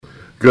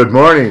Good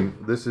morning.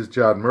 This is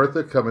John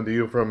Murtha coming to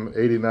you from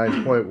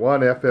 89.1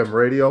 FM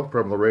radio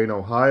from Lorain,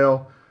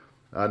 Ohio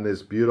on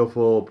this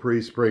beautiful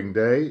pre-spring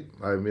day.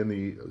 I'm in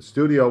the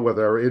studio with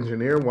our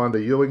engineer, Wanda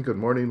Ewing. Good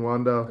morning,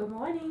 Wanda. Good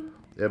morning.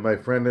 And my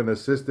friend and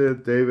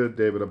assistant, David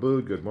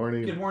Abboud. Good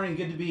morning. Good morning.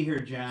 Good to be here,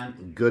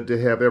 John. Good to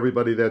have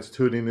everybody that's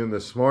tuning in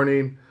this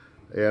morning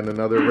and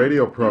another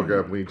radio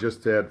program. We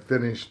just had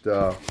finished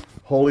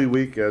Holy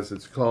Week, as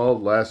it's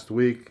called, last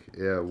week,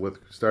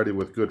 starting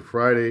with Good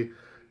Friday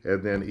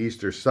and then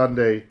Easter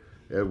Sunday.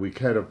 And we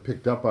kind of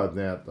picked up on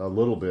that a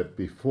little bit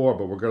before,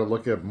 but we're going to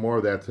look at more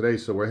of that today.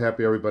 So we're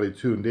happy everybody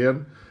tuned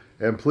in.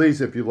 And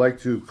please, if you'd like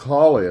to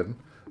call in,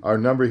 our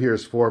number here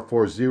is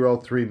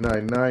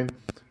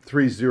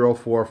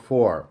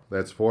 440-399-3044.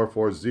 That's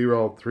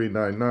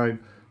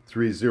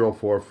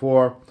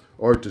 440-399-3044.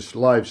 Or to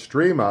live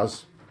stream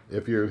us,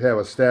 if you have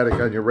a static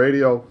on your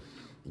radio,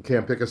 you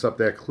can't pick us up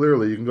that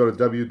clearly, you can go to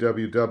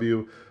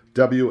www.wnzn.org.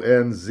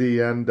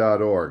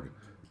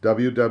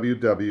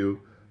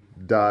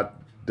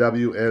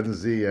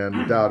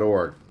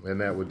 www.wnzn.org,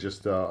 and that would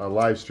just a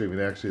live streaming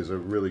actually is a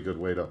really good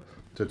way to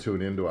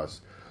tune into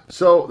us.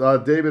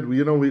 So David,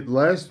 we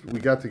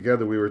got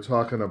together, we were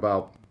talking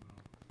about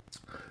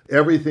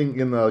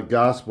everything in the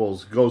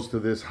Gospels goes to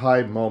this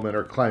high moment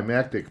or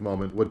climactic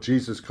moment, what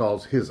Jesus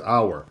calls his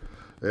hour,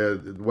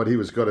 when he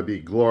was going to be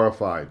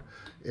glorified,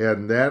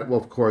 and that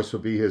of course will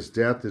be his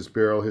death, his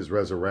burial, his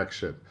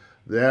resurrection.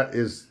 That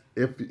is,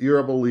 if you're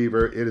a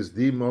believer, it is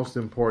the most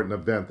important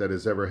event that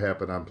has ever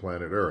happened on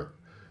planet Earth.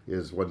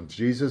 Is when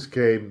Jesus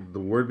came, the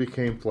Word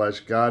became flesh,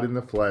 God in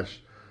the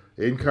flesh,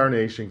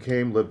 incarnation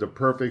came, lived a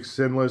perfect,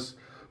 sinless,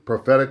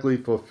 prophetically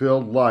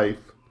fulfilled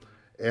life,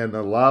 and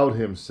allowed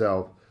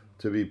himself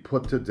to be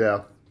put to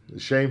death,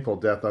 shameful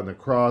death on the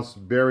cross,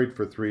 buried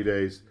for 3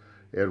 days,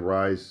 and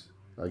rise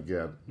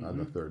again on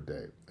the third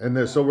day.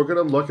 And so we're going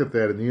to look at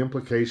that and the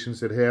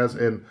implications it has,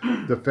 and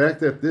the fact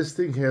that this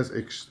thing has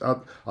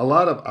a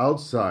lot of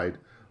outside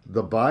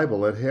the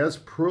Bible. It has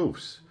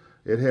proofs.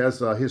 It has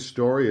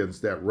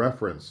historians that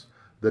reference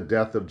the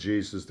death of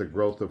Jesus, the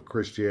growth of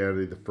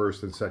Christianity, the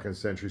 1st and 2nd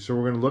century. So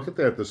we're going to look at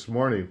that this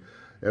morning,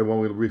 and when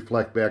we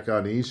reflect back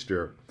on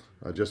Easter,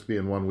 just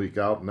being 1 week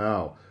out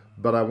now.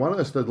 But I want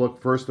us to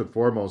look first and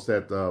foremost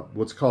at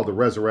what's called the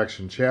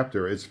resurrection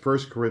chapter. It's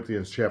 1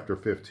 Corinthians chapter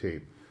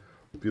 15.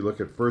 If you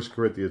look at 1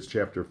 Corinthians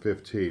chapter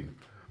 15.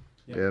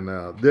 Yeah. And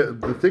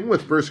the thing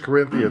with 1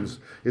 Corinthians,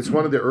 it's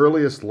one of the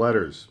earliest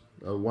letters,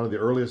 one of the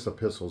earliest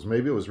epistles.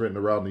 Maybe it was written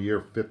around the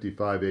year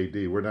 55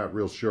 AD. We're not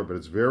real sure, but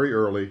it's very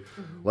early.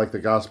 Mm-hmm. Like the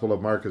Gospel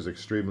of Mark is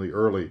extremely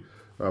early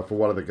for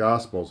one of the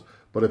Gospels.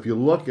 But if you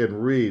look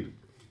and read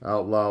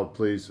out loud,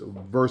 please,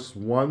 verse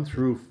 1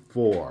 through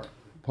 4,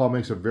 Paul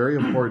makes a very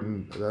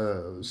important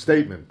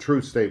statement,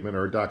 truth statement,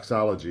 or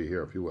doxology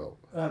here, if you will.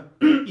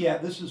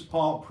 This is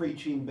Paul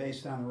preaching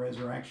based on the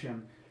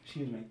resurrection.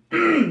 Excuse me.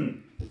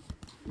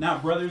 Now,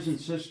 brothers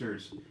and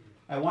sisters,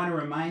 I want to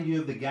remind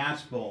you of the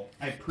gospel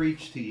I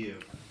preached to you,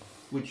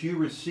 which you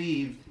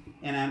received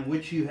and on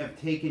which you have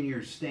taken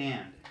your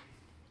stand.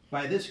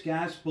 By this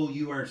gospel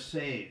you are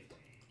saved,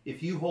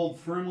 if you hold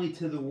firmly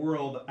to the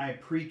word I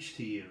preached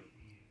to you.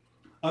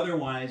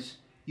 Otherwise,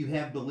 you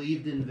have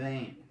believed in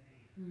vain.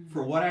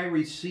 For what I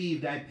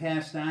received I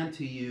passed on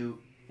to you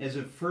as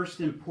of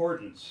first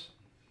importance,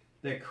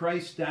 that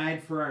Christ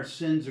died for our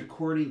sins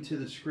according to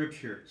the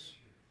Scriptures,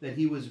 that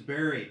he was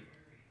buried,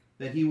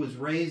 that he was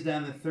raised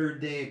on the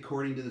third day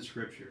according to the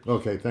Scriptures.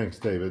 Okay, thanks,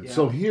 David. Yeah.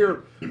 So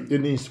here,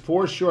 in these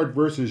 4 short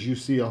verses, you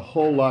see a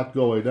whole lot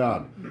going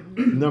on.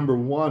 Number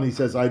 1, he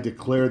says, I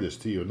declare this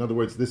to you. In other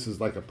words, this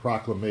is like a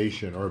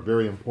proclamation or a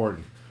very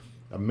important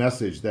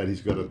message that he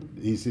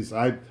says,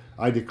 I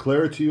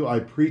declare it to you,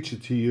 I preach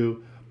it to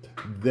you,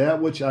 that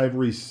which I've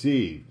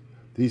received.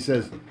 He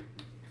says,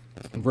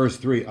 verse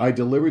 3, I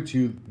delivered to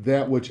you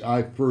that which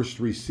I first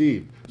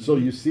received. So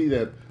you see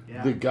that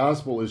the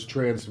gospel is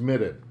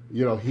transmitted.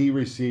 He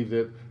received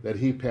it, that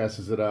he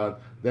passes it on.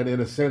 Then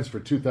in a sense, for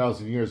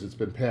 2,000 years, it's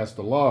been passed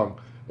along.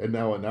 And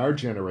now in our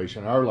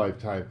generation, our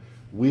lifetime,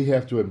 we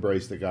have to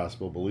embrace the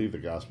gospel, believe the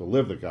gospel,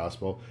 live the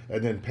gospel,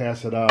 and then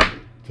pass it on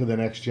to the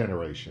next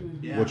generation,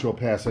 which will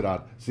pass it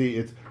on. See,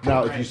 it's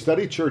now, if you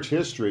study church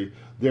history,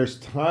 there's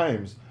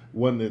times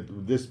when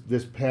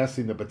this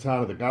passing the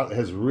baton of the gospel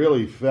has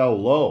really fell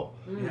low,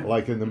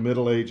 like in the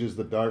Middle Ages,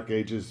 the Dark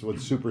Ages, when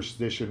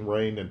superstition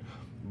reigned,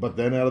 but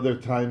then at other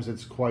times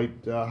it's quite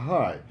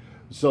high.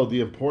 So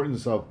the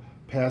importance of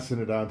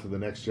passing it on to the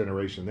next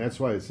generation. That's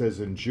why it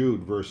says in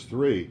Jude, verse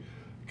 3,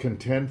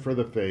 contend for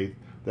the faith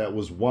that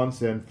was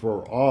once and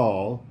for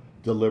all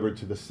delivered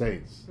to the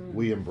saints.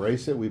 We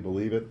embrace it, we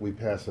believe it, we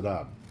pass it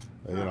on.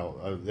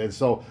 And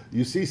so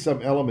you see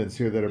some elements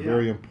here that are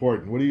very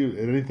important.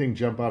 Anything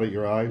jump out at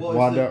your eye,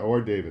 Wanda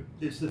or David?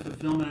 It's the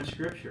fulfillment of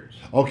Scriptures.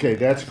 Okay,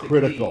 that's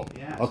critical.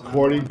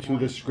 According to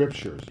the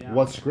Scriptures. Yeah.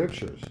 What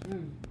Scriptures?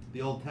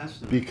 The Old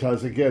Testament.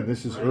 Because again,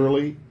 this is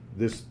early,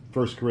 this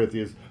 1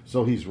 Corinthians,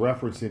 so he's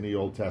referencing the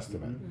Old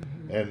Testament.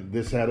 Mm-hmm. And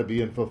this had to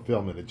be in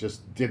fulfillment. It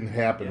just didn't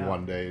happen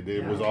one day.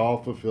 It was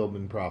all fulfilled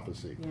in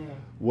prophecy. Yeah.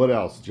 What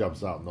else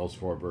jumps out in those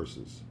 4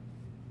 verses?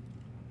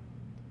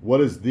 What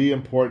is the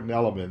important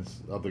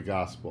elements of the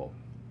gospel?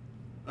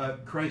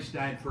 Christ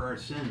died for our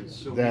sins,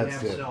 so That's we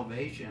have it.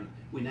 salvation.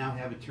 We now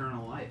have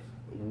eternal life.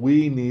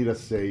 We need a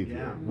savior.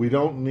 Yeah. We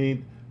don't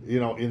need,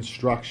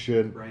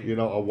 instruction, Right.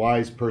 a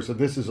wise person.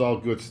 This is all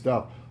good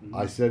stuff.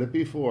 I said it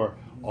before.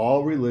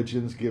 All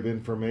religions give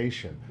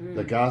information.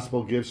 The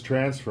gospel gives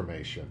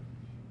transformation,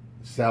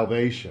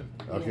 salvation.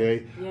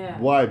 Okay. Yeah.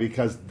 Why?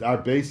 Because our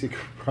basic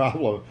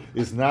problem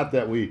is not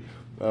that we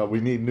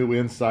need new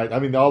insight. I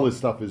mean, all this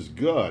stuff is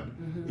good.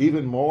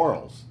 Even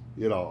morals.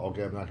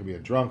 Okay, I'm not going to be a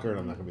drunkard.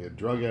 I'm not going to be a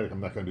drug addict. I'm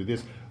not going to do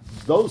this.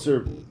 Those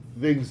are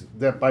things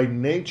that by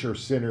nature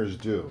sinners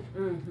do.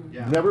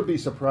 Yeah. Never be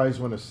surprised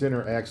when a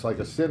sinner acts like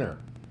a sinner.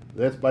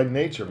 That's by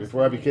nature.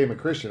 Before I became a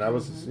Christian, I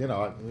was,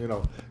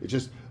 it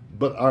just.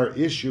 But our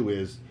issue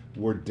is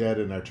we're dead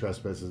in our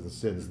trespasses and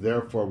sins.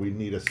 Therefore, we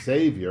need a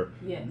Savior.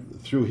 Yes.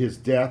 Through His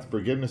death,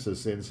 forgiveness of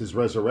sins, His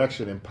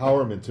resurrection,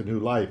 empowerment to new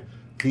life.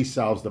 He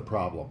solves the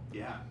problem.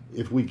 Yeah.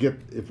 If we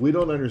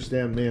don't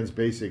understand man's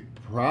basic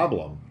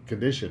problem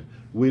condition,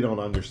 we don't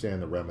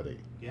understand the remedy.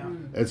 Yeah.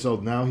 And so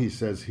now he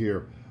says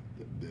here,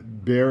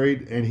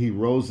 buried, and he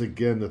rose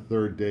again the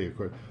third day.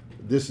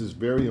 This is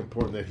very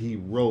important that he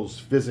rose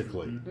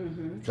physically,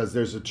 because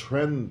there's a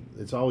trend.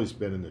 It's always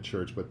been in the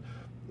church, but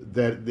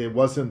that it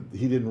wasn't.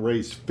 He didn't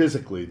raise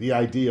physically. The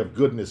idea of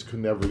goodness could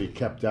never be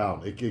kept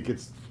down. It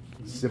gets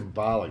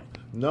symbolic.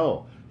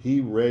 No, he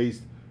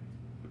raised.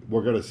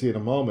 We're going to see in a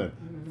moment,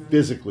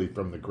 physically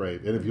from the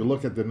grave. And if you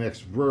look at the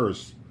next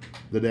verse,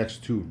 the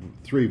next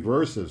three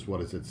verses, what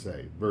does it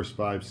say? Verse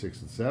 5,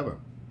 6, and 7.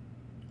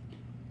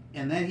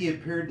 And then he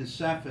appeared to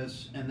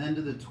Cephas, and then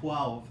to the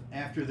 12.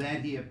 After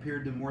that, he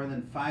appeared to more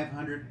than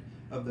 500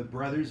 of the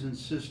brothers and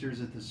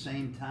sisters at the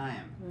same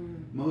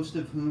time, most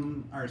of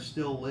whom are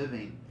still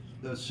living,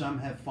 though some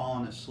have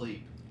fallen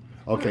asleep.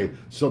 Okay,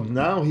 so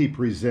now he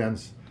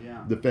presents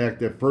Yeah. the fact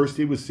that first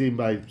he was seen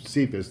by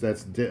Cephas,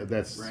 that's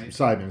Right.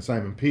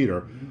 Simon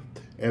Peter,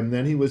 and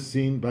then he was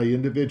seen by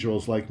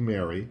individuals like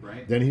Mary.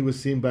 Right. Then he was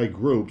seen by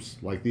groups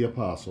like the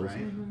apostles. Right.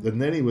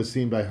 And then he was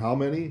seen by how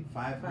many?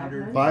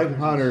 500.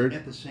 500.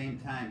 At the same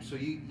time. So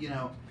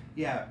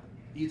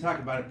you talk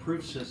about a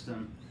proof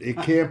system. It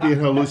can't be an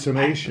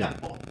hallucination. I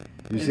know.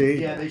 You And,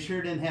 see? Yeah, they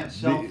sure didn't have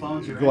cell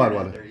phones or Go on, internet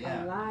Wanda. there.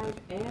 Yeah. Alive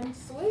and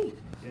sleep.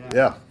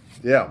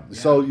 Yeah.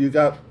 So you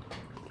got.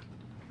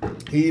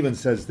 He even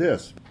says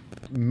this: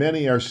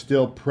 many are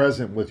still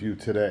present with you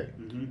today.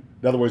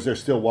 In other words, they're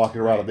still walking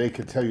around, and they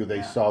can tell you they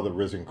Yeah. saw the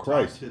risen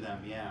Christ. Talk to them.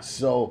 Yeah.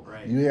 So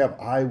Right. you have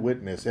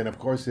eyewitness, and of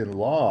course, in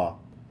law,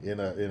 in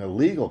a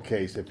legal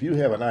case, if you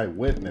have an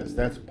eyewitness,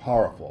 that's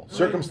powerful.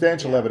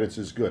 Circumstantial Yeah. evidence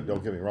is good.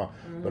 Don't get me wrong,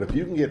 but if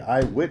you can get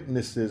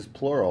eyewitnesses,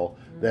 plural,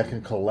 that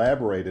can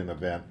collaborate in an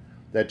event,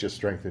 that just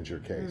strengthens your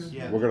case.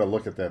 Yeah. We're going to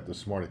look at that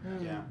this morning.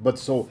 Yeah. But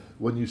so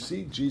when you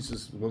see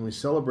Jesus, when we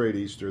celebrate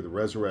Easter, the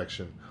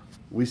resurrection,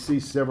 we see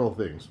several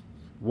things.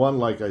 One,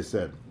 like I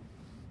said,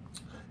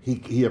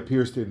 he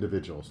appears to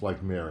individuals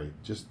like Mary.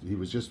 He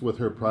was just with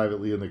her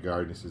privately in the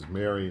garden. He says,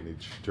 Mary, and he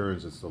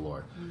turns, it's the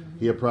Lord.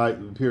 He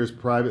appears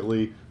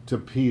privately to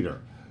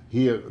Peter.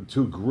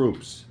 To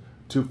groups.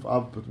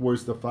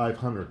 Where's the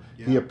 500?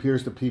 He Yeah.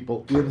 appears to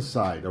people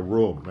inside a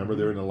room. Remember,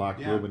 they're in a locked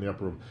Yeah. room in the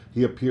upper room.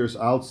 He appears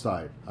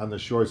outside on the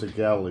shores of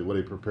Galilee when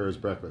he prepares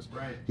breakfast.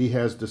 Right. He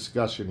has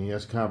discussion. He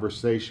has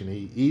conversation.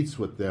 He eats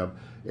with them,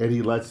 and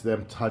he lets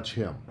them touch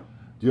him.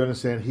 Do you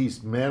understand?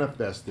 He's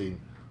manifesting,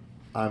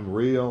 I'm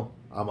real,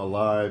 I'm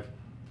alive.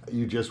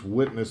 You just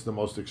witnessed the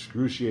most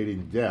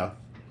excruciating death.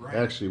 Right.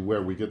 Actually,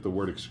 where we get the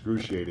word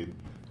excruciating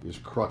is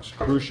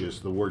crucius,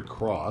 the word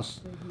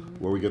cross.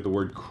 Where we get the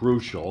word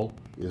crucial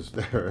is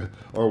there.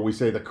 Or we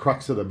say the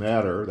crux of the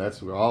matter.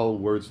 That's all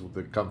words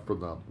that come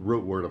from the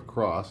root word of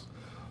cross.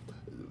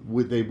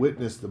 They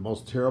witnessed the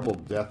most terrible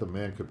death a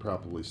man could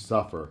probably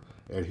suffer,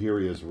 and here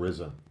he is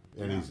risen.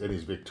 And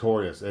he's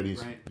victorious. And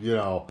he's,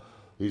 Right.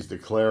 he's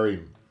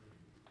declaring,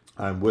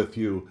 I'm with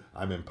you,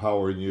 I'm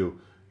empowering you.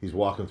 He's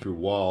walking through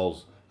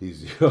walls.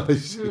 He's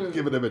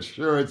giving them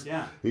assurance.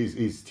 Yeah.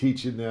 He's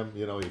teaching them.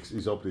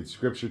 He's opening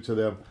scripture to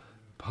them.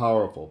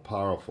 Powerful.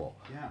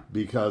 Yeah.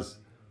 Because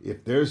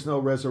if there's no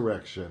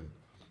resurrection,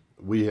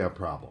 we have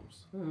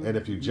problems. And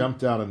if you jump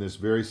down in this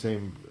very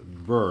same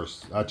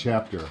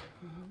chapter,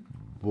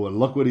 well,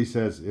 look what he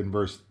says in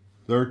verse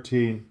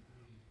 13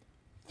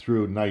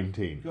 through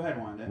 19. Go ahead,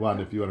 Wanda.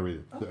 Wanda, if you want to read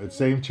it. Okay.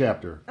 Same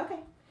chapter. Okay.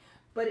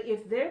 But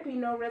if there be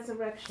no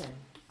resurrection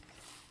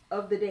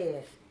of the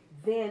dead,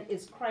 then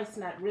is Christ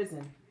not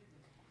risen?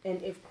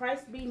 And if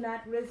Christ be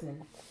not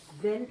risen,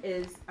 then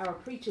is our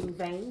preaching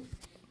vain,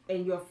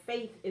 and your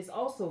faith is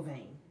also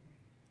vain.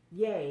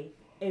 Yea,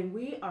 and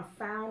we are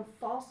found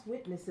false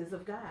witnesses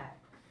of God,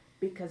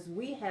 because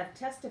we have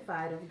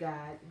testified of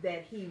God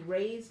that he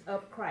raised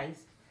up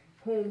Christ,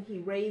 whom he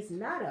raised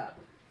not up,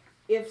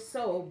 if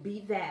so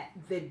be that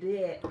the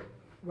dead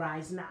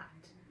rise not.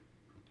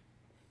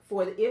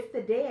 For if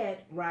the dead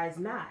rise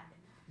not,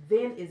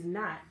 then is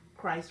not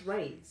Christ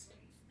raised.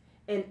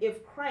 And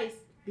if Christ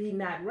be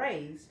not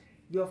raised,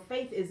 your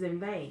faith is in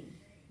vain.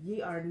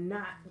 Ye are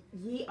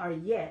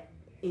yet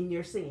in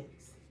your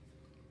sins.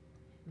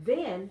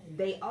 then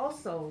they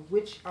also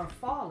which are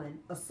fallen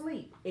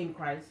asleep in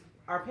Christ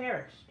are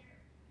perished.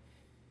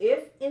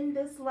 If in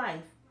this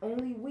life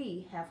only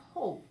we have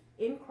hope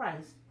in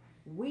Christ,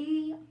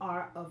 we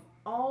are of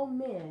all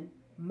men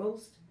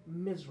most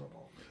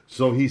miserable.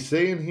 So he's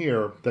saying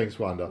here, thanks,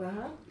 Wanda,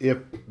 Uh-huh. if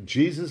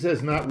Jesus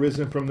has not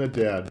risen from the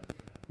dead,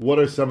 what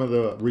are some of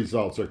the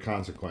results or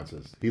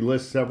consequences? He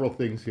lists several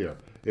things here.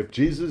 If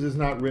Jesus is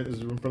not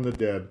risen from the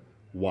dead,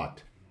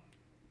 what?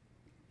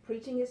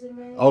 Preaching is in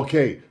vain.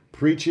 Okay,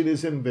 preaching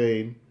is in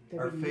vain.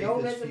 There Our be faith no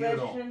is resurrection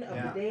futile. of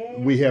Yeah. the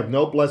dead. We have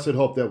no blessed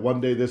hope that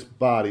one day this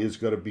body is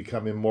going to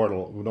become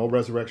immortal. No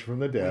resurrection from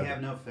the We dead.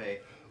 have no faith.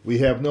 We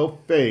have no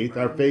faith.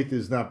 Our Right. faith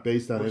is not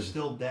based on We're his.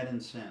 still dead in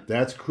sin.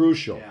 That's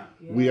crucial. Yeah.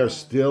 We are Yeah.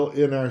 still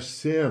in our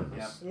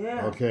sins.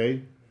 Yeah.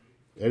 Okay?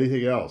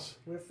 Anything else?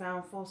 We're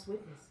found false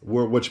witness.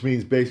 Which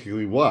means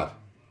basically what?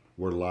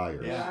 We're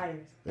liars. Yeah.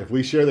 Liars. If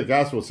we share the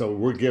gospel with someone,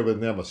 we're giving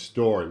them a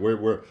story.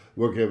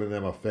 We're giving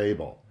them a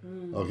fable.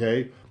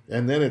 Okay?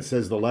 And then it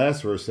says, the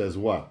last verse says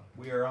what?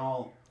 We are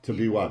all To be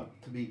people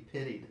what? To be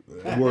pitied.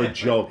 We're a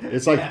joke.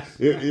 It's like Yes.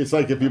 it's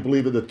like if you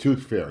believe in the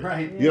tooth fairy.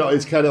 Right. You know,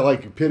 it's kind of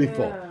like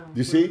pitiful. Yeah. You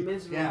We're see?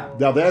 miserable. Yeah.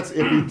 Now that's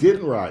if he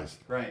didn't rise.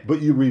 Right.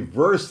 But you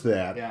reverse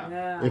that Yeah.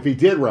 Yeah. if he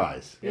did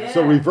rise. Yeah.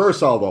 So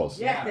reverse all those.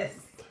 Yes.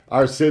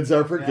 Our sins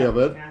are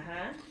forgiven.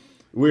 Uh-huh.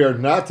 We are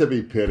not to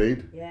be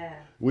pitied. Yeah.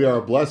 We are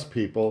a blessed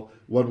people.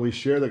 When we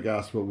share the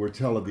gospel, we're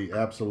telling the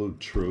absolute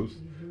truth.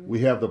 We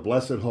have the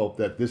blessed hope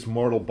that this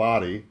mortal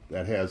body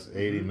that has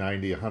 80,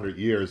 90, 100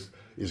 years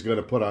is going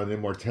to put on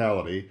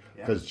immortality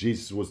because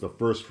Jesus was the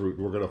first fruit.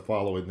 We're going to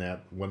follow in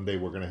that. One day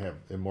we're going to have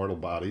immortal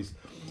bodies.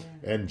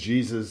 And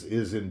Jesus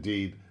is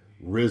indeed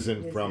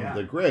risen from Yeah.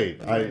 the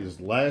grave.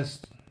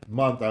 Last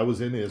month I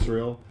was in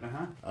Israel.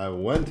 Uh-huh. I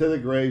went to the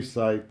grave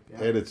site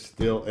and it's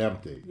still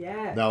empty.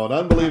 Yes. Now, an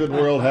unbelieving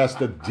world has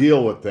to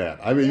deal with that.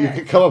 I mean, Yes.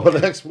 you can come up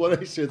with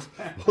explanations.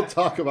 We'll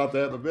talk about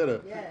that in a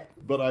minute. Yes.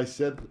 But I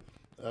said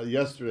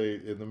yesterday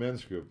in the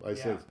men's group, I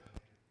said,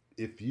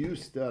 if you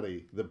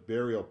study the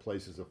burial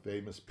places of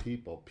famous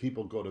people,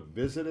 people go to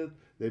visit it,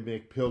 they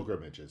make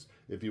pilgrimages.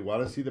 If you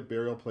want to see the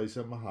burial place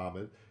of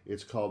Muhammad,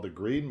 it's called the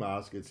Green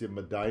Mosque. It's in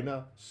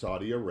Medina,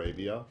 Saudi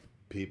Arabia.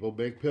 People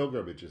make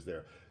pilgrimages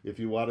there. If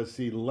you want to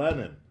see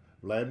Lenin,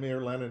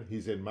 Vladimir Lenin,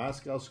 he's in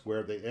Moscow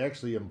Square. They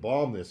actually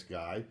embalmed this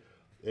guy,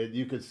 and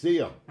you could see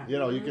him. You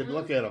know, you can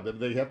look at him, and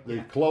they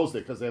closed it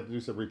because they have to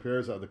do some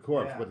repairs on the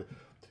corpse. Yeah. But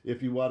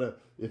if you want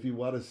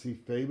to see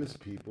famous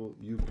people,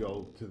 you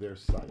go to their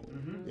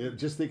site.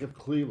 Just think of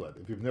Cleveland.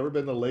 If you've never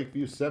been to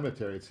Lakeview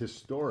Cemetery, it's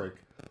historic.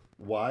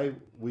 Why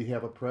we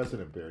have a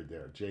president buried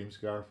there? James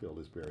Garfield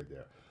is buried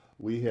there.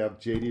 We have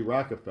J.D.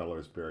 Rockefeller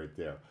is buried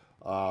there.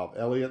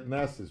 Elliot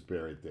Ness is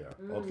buried there.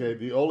 Okay,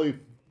 the only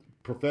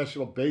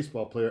professional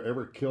baseball player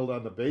ever killed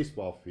on the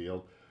baseball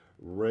field,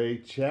 Ray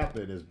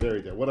Chapman, is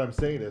buried there. What I'm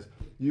saying is,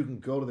 you can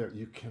go to there.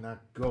 You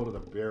cannot go to the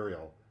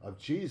burial of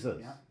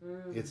Jesus.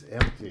 It's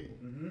empty.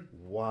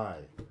 Why?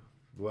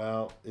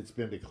 Well, it's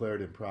been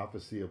declared in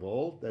prophecy of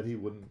old that you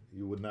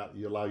would not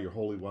allow your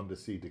Holy One to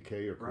see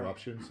decay or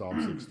corruption, Psalm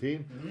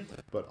 16.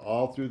 But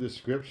all through the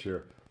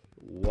Scripture,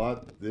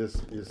 this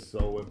is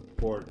so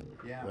important.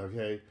 Yeah.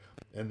 Okay,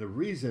 and the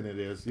reason it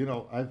is,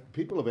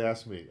 people have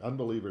asked me,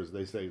 unbelievers,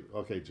 they say,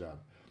 okay, John,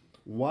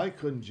 why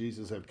couldn't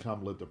Jesus have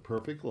come, lived a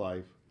perfect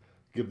life,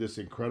 give this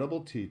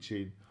incredible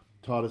teaching,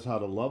 taught us how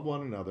to love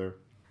one another,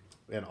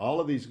 and all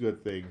of these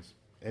good things,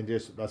 and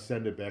just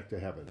ascended back to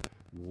heaven?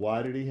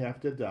 Why did he have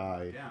to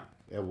die? Yeah.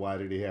 And why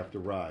did he have to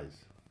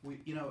rise?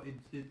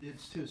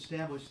 It's to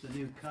establish the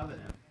new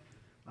covenant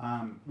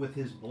with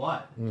his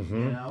blood,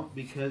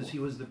 because he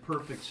was the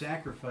perfect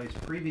sacrifice.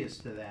 Previous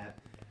to that,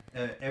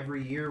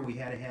 every year we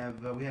had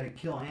to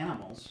kill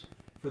animals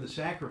for the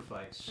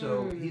sacrifice.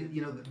 So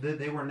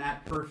they were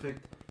not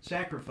perfect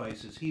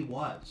sacrifices. He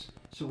was.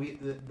 So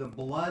the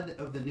blood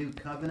of the new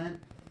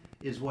covenant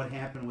is what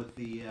happened with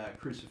the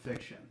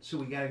crucifixion. So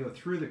we got to go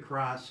through the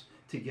cross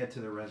to get to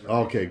the resurrection.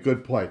 Okay,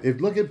 good point.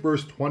 Look at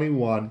verse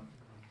 21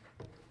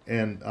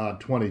 and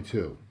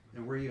 22.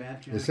 And where are you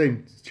at, John? The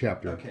same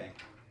chapter. Okay.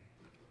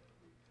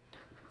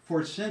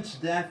 For since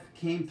death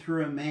came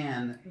through a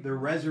man, the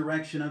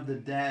resurrection of the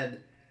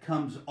dead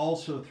comes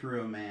also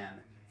through a man.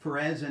 For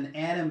as in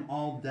Adam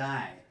all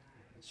die,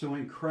 so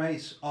in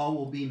Christ all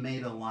will be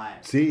made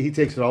alive. See, he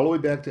takes it all the way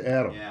back to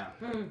Adam. Yeah.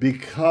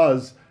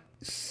 Because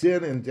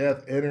sin and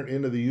death entered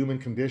into the human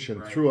condition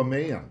Right. through a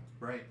man.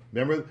 Right.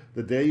 Remember,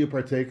 the day you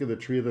partake of the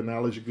tree of the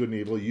knowledge of good and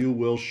evil, you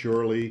will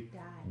surely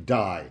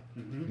die.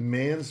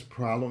 Man's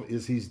problem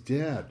is he's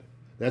dead.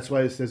 That's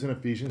why it says in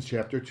Ephesians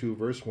chapter 2,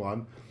 verse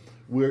 1,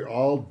 we're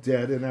all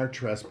dead in our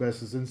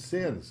trespasses and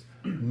sins.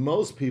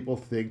 Most people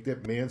think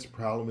that man's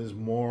problem is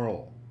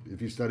moral.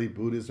 If you study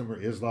Buddhism or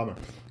Islam or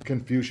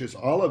Confucius,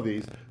 all of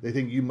these, they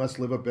think you must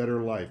live a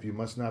better life. You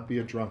must not be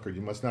a drunkard.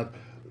 You must not...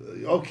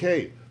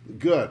 Okay,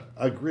 good,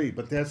 agree,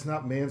 but that's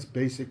not man's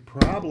basic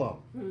problem.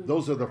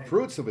 Those are the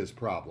fruits of his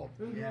problem.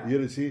 Yeah.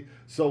 You see?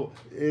 So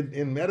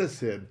in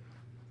medicine,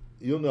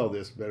 you'll know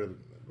this better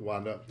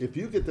Wanda, if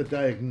you get the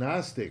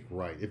diagnostic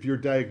right, if your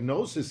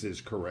diagnosis is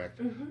correct,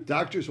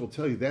 doctors will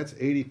tell you that's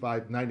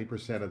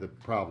 85-90% of the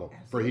problem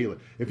for healing.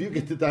 If you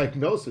get the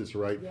diagnosis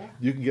right, Yeah.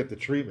 you can get the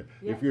treatment.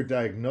 Yes. If your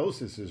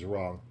diagnosis is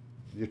wrong,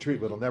 your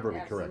treatment will never be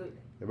correct. Absolutely.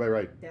 Am I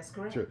right? That's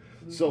correct. Sure.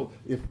 So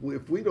if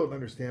we don't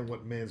understand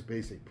what man's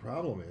basic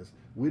problem is,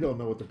 we don't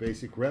know what the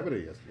basic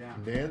remedy is. Yeah.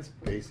 Man's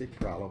basic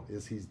problem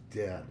is he's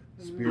dead,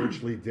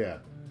 spiritually dead.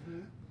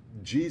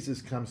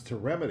 Jesus comes to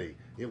remedy.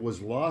 It was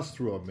lost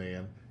through a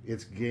man.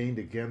 It's gained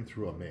again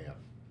through a man.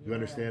 You Yeah.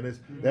 understand this?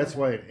 That's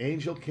why an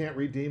angel can't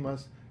redeem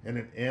us and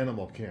an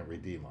animal can't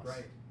redeem us. Right.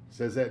 It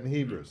says that in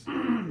Hebrews.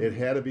 It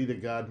had to be the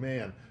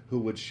God-man who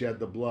would shed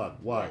the blood.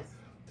 Why? Yes.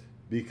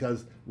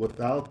 Because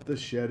without the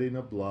shedding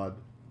of blood,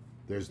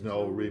 there's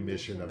no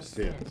remission of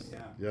sins. Yeah.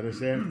 You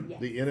understand?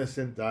 Yes. The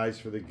innocent dies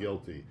for the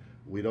guilty.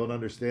 We don't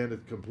understand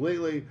it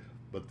completely,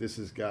 but this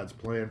is God's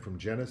plan from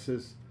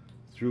Genesis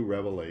through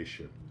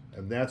Revelation.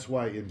 And that's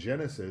why in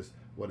Genesis,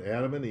 when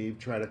Adam and Eve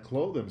try to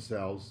clothe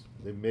themselves,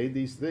 they made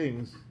these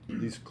things,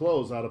 these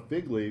clothes out of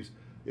fig leaves,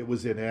 it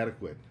was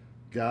inadequate.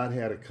 God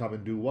had to come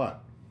and do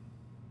what?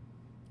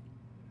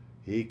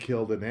 He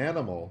killed an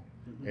animal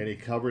and he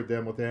covered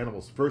them with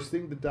animals. First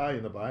thing to die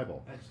in the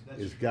Bible That's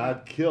is true.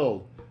 God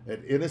killed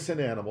an innocent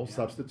animal,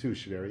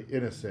 substitutionary,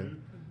 innocent,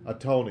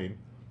 atoning,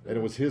 and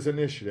it was his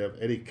initiative,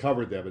 and he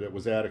covered them, and it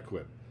was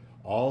adequate.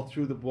 All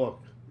through the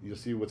book, you'll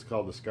see what's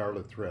called the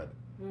scarlet thread.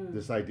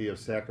 This idea of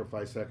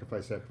sacrifice,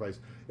 sacrifice, sacrifice.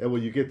 And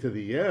when you get to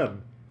the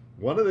end,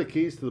 one of the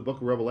keys to the book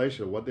of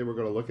Revelation, what they were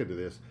going to look into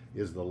this,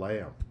 is the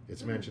Lamb.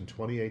 It's mentioned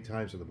 28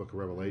 times in the book of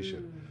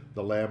Revelation.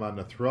 The Lamb on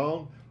the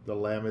throne, the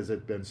Lamb as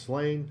it been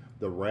slain,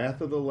 the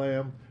wrath of the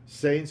Lamb,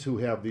 saints who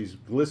have these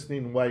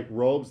glistening white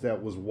robes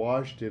that was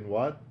washed in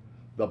what?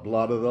 The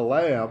blood of the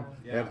Lamb.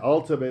 Yeah. And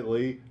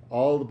ultimately,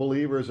 all the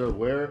believers are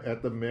where?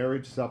 At the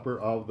marriage supper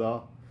of the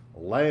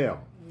Lamb.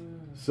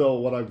 So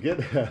what I'm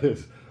getting at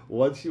is,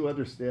 once you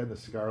understand the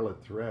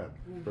scarlet thread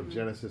from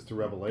Genesis to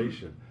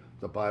Revelation,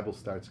 the Bible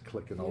starts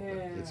clicking open.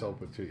 Yeah. It's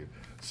open to you.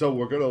 So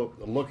we're going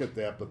to look at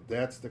that, but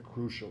that's the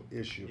crucial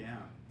issue. Yeah.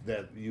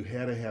 That you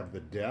had to have the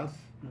death,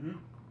 Mhm.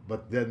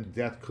 but then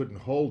death couldn't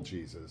hold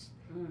Jesus.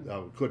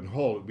 Couldn't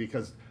hold,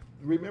 because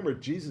remember,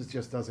 Jesus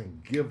just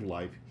doesn't give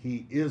life.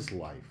 He is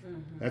life.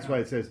 That's why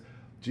it says,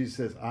 Jesus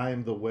says, I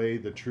am the way,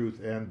 the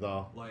truth, and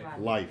the Life.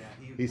 life.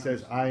 Yeah, He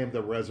says, comes- I am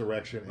the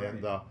resurrection Right.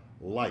 and the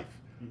life.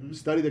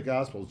 Study the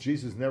Gospels.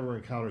 Jesus never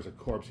encounters a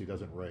corpse he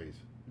doesn't raise.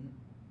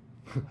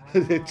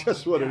 It's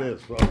just what it Yeah.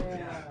 is, folks.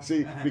 Yeah.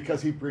 See,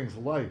 because he brings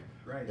life.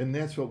 Right. And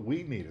that's what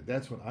we needed.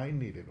 That's what I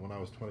needed when I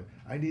was 20.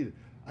 I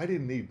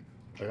didn't need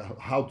a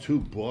how-to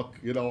book,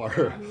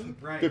 or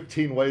Right.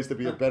 15 ways to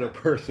be a better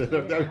person. I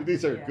mean, Yeah.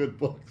 these are Yeah. good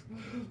books.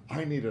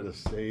 I needed a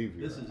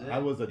savior. This is it. I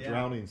was a Yeah.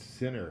 drowning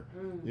sinner.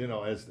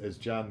 As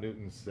John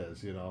Newton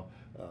says,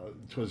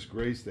 'twas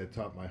grace that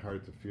taught my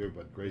heart to fear,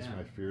 but grace Yeah.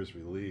 my fears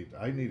relieved.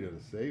 I needed a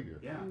savior.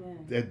 Yeah.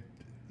 That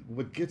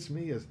what gets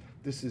me is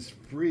this is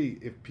free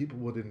if people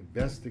would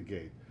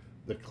investigate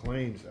the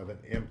claims of an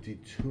empty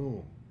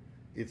tomb.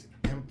 It's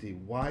empty.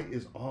 Why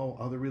is all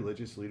other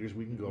religious leaders,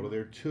 we can go to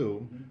their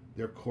tomb,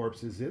 their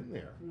corpse is in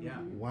there? Yeah.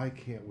 Why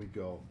can't we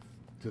go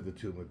to the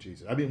tomb of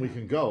Jesus? I mean, we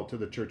can go to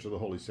the Church of the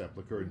Holy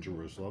Sepulchre in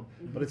Jerusalem,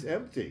 but it's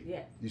empty.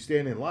 Yes. You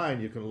stand in line,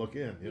 you can look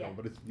in, Yeah.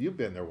 but you've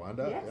been there,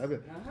 Wanda. Yes. I mean,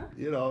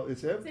 Uh-huh.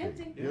 it's empty.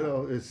 empty.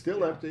 It's still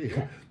Yeah. empty.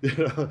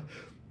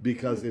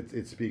 Because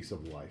it speaks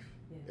of life.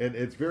 Yeah. And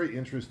it's very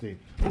interesting.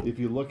 If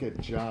you look at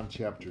John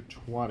chapter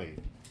 20,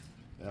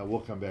 we'll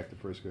come back to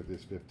 1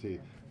 Corinthians 15,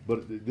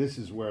 but this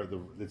is where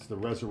it's the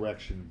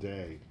resurrection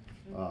day,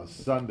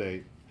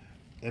 Sunday.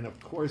 And of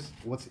course,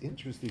 what's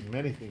interesting,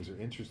 many things are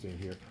interesting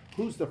here.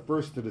 Who's the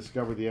first to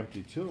discover the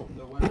empty tomb?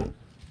 The women.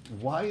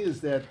 Why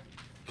is that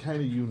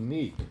kind of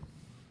unique,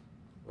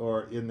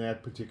 or in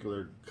that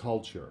particular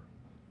culture?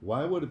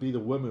 Why would it be the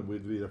women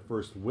would be the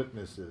first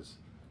witnesses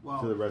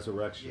to the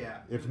resurrection? yeah.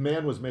 If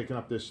man was making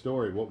up this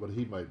story, what would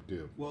he might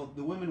do? Well,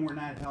 the women were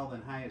not held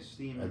in high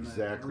esteem in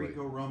Exactly. the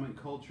Greco-Roman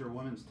culture.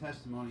 Women's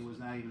testimony was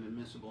not even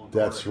admissible. In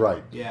That's court.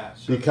 right. Yeah.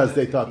 So Because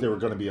they that's the thought they key. were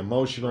going to be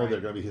emotional, Right.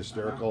 they're going to be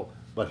hysterical.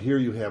 But here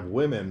you have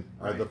women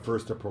are the Right.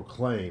 first to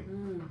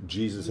proclaim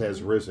Jesus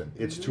has risen.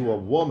 It's to a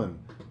woman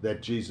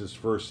that Jesus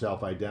first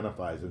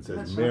self-identifies and says,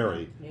 That's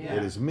Mary, right.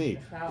 it is me.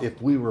 That's powerful.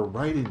 If we were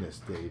writing this,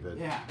 David,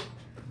 Yeah.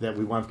 that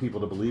we want people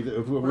to believe it,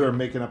 if we were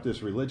making up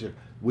this religion,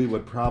 we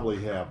would probably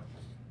have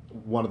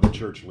one of the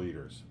church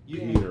leaders,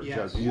 Peter,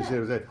 yes. you see what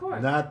I'm saying? of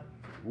course. Not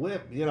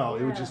whip, it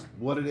was Yeah. just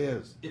what it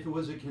is. If it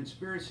was a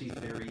conspiracy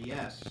theory,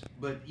 yes.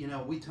 But,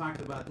 we talked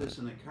about this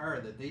in the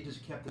car, that they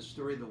just kept the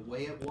story the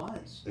way it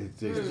was. It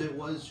Because it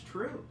was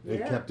true. It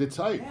Yeah. kept its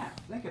height. Yeah,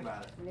 think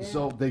about it. Yeah.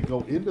 So they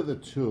go into the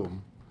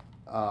tomb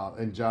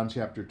in John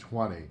chapter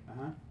 20.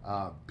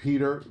 Uh-huh.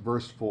 Peter,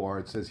 verse 4,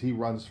 it says he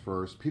runs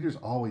first. Peter's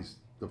always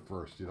the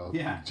first,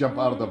 Yeah. jump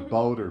out of the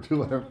boat or do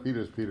whatever.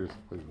 Peter's Peter.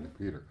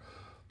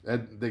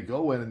 And they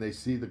go in and they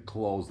see the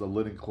clothes, the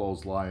linen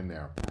clothes lying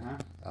there.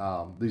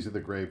 Uh-huh. These are the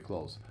grave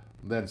clothes.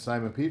 Then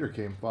Simon Peter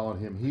came, following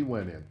him. He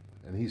went in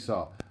and he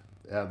saw.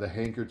 The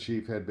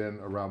handkerchief had been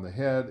around the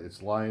head.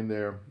 It's lying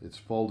there. It's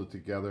folded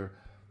together.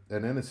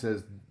 And then it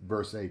says,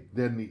 verse 8,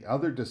 then the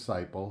other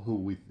disciple, who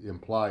we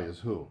imply is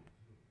who?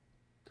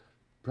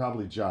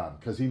 Probably John,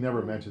 because he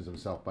never mentions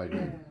himself by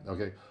name.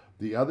 Okay.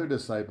 The other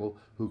disciple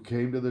who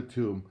came to the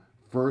tomb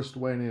first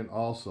went in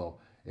also,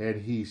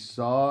 and he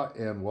saw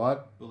and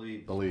what?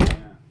 Believe. Believed.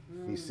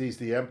 Yeah. He sees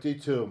the empty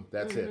tomb.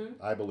 That's it.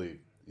 I believe.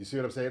 You see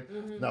what I'm saying?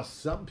 Now,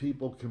 some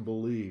people can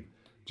believe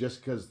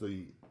just because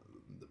the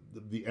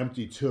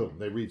empty tomb.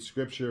 They read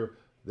scripture,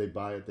 they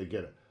buy it, they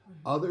get it.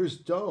 Others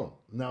don't.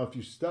 Now, if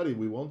you study,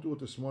 we won't do it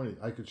this morning.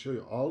 I could show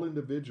you all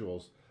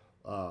individuals,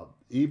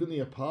 even the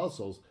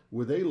apostles,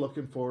 were they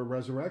looking for a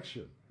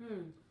resurrection?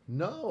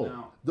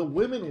 No. The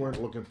women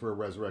weren't looking for a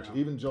resurrection.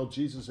 Even though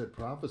Jesus had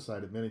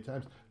prophesied it many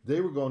times,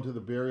 they were going to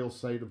the burial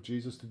site of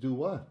Jesus to do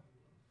what?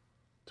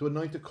 To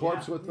anoint the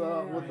corpse with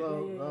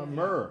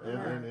myrrh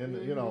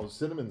and you know,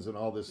 cinnamons and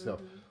all this stuff.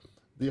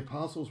 The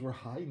apostles were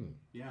hiding.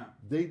 Yeah.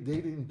 They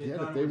didn't get it.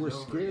 thought They it were was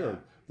over, scared.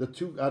 The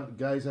two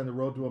guys on the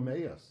road to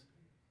Emmaus.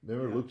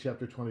 Remember Yeah. Luke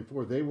chapter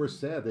 24. They were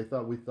sad. They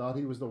thought, we thought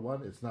he was the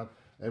one. It's not.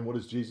 And what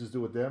does Jesus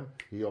do with them?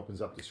 He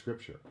opens up the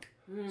scripture.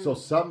 So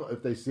some,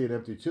 if they see an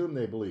empty tomb,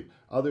 they believe.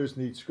 Others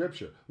need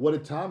scripture. What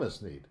did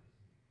Thomas need?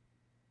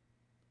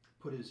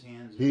 Put his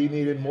hands. He in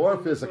needed more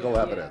physical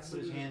Yeah. evidence.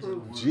 Put his hands in the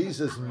wound.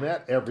 Jesus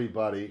met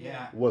everybody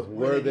Yeah. with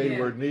where they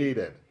were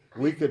needed.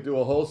 We could do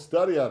a whole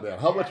study on that.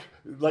 How much,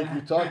 like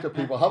you talk to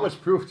people, how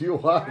much proof do you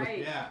want? Right.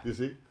 Yeah. You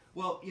see?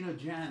 Well, you know,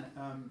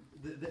 John,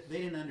 they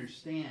didn't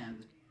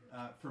understand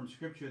from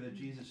Scripture that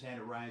Jesus had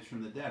to rise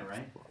from the dead,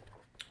 right?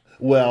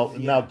 Well,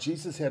 now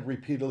Jesus had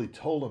repeatedly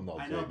told them, though,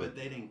 I know, David. but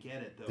they didn't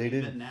get it, though. They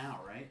even didn't. now,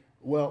 right?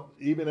 Well,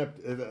 even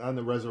on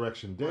the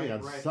resurrection day, Right,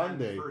 on right,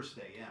 Sunday, on the first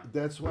day, yeah.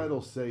 that's why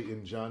it'll say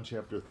in John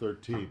chapter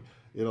 13,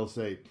 it'll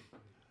say,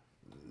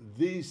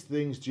 these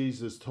things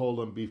Jesus told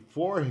them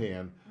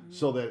beforehand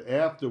so that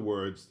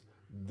afterwards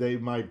they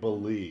might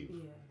believe.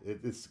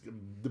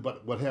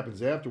 But what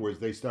happens afterwards,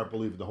 they start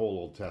believing the whole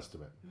Old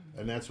Testament.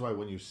 And that's why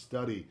when you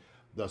study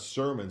the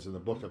sermons in the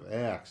book of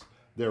Acts,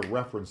 they're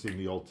referencing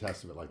the Old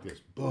Testament like this.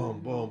 Boom,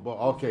 boom, boom.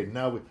 Okay,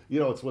 now we, you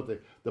know, it's what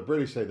the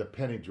British say, the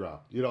penny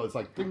drop. You know, it's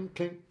like, clink,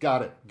 clink,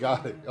 got it.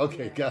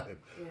 Okay, got it.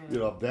 You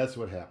know, that's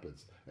what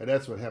happens. And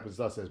that's what happens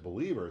to us as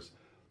believers.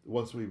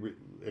 Once we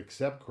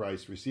accept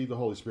Christ, receive the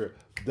Holy Spirit,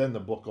 then the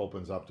book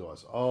opens up to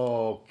us.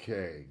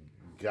 Okay,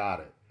 got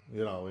it.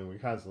 You know, and we're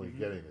constantly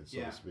getting it, so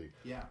to speak.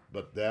 Yeah.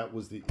 But that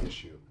was the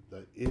issue.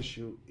 The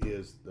issue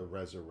is the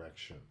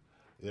resurrection.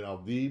 You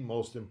know, the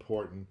most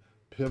important,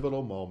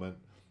 pivotal moment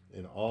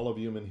in all of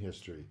human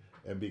history.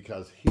 And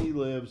because he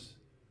lives,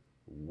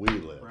 we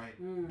live.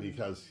 Right.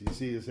 Because, you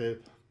see, you say,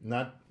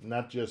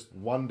 not just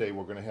one day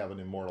we're going to have an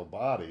immortal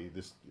body,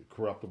 this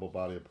corruptible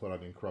body put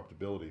on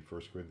incorruptibility,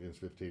 1 Corinthians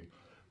 15.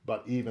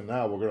 But even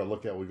now, we're going to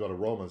look at, we go to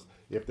Romans,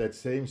 if that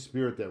same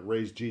spirit that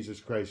raised Jesus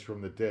Christ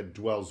from the dead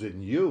dwells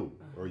in you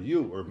or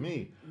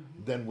me,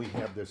 then we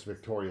have this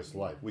victorious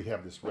life. We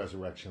have this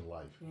resurrection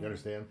life. You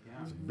understand?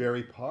 Yeah. It's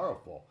very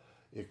powerful.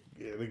 I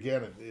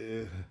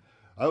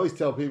always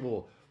tell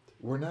people,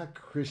 we're not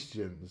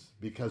Christians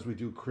because we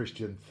do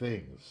Christian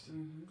things.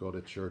 Go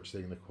to church,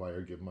 sing in the choir,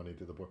 give money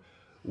to the poor.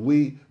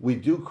 We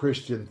do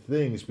Christian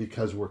things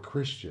because we're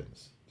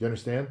Christians. Do you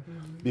understand?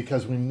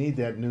 Because we need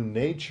that new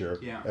nature,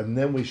 and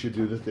then we should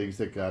do the things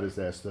that God has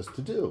asked us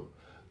to do.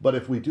 But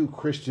if we do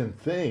Christian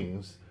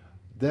things,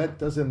 that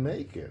doesn't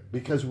make it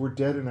because we're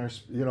dead in our,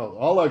 you know,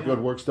 all our good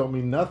works don't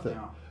mean nothing.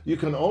 No. You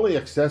can only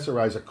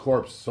accessorize a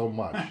corpse so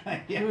much.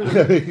 Yeah.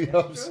 You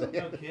know what I'm saying?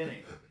 No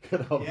kidding.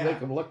 You know,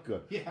 make them look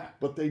good. Yeah.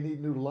 But they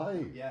need new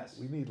life. Yes.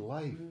 We need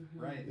life.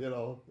 Right. You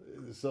know,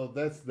 so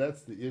that's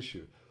the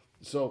issue.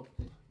 So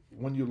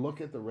when you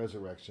look at the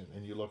resurrection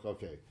and you look,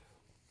 okay,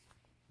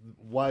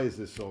 why is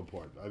this so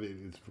important? I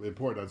mean, it's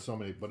important on so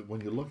many, but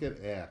when you look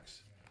at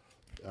Acts,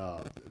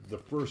 the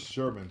first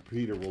sermon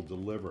Peter will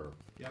deliver,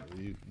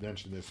 you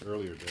mentioned this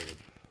earlier, David,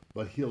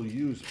 but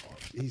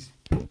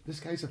this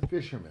guy's a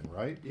fisherman,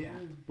 right? Yeah.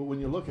 But when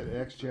you look at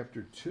Acts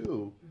chapter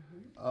 2,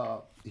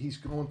 he's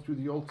going through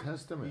the Old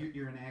Testament.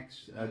 You're in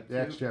Acts.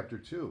 Acts 2? chapter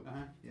 2. Uh-huh.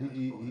 Yeah,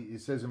 He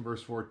says in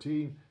verse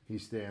 14, he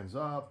stands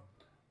up.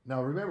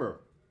 Now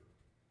remember,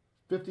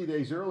 50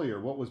 days earlier,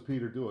 what was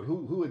Peter doing?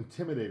 Who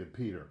intimidated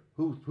Peter?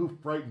 Who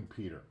frightened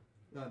Peter?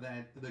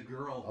 The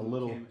girl. A who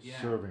little came,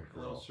 servant A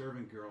little girl.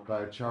 servant girl.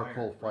 By a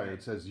charcoal fire. Right.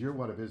 It says, you're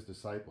one of his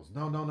disciples.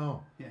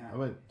 No. Yeah. I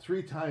mean,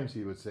 3 times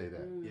he would say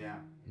that. Yeah.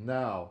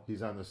 Now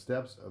he's on the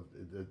steps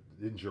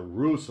in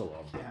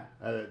Jerusalem,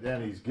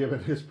 and he's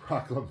given his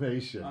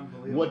proclamation.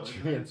 Unbelievable, What isn't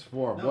it?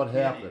 transformed? No What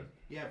kidding. happened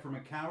Yeah, from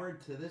a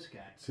coward to this guy.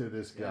 to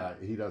this guy?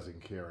 He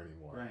doesn't care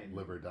anymore. Right.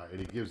 Live or die.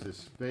 And he gives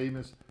this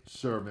famous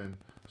sermon.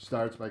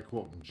 Starts by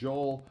quoting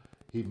Joel.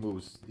 He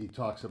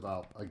talks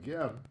about,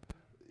 again,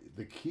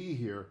 the key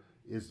here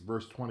is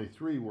verse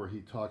 23, where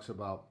he talks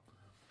about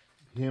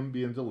him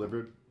being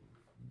delivered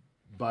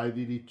by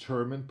the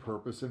determined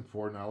purpose and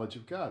foreknowledge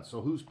of God.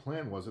 So whose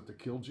plan was it to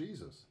kill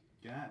Jesus?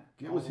 God,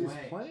 It all was the his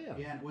way. plan.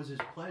 Yeah, and it was his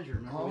pleasure.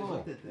 Remember, we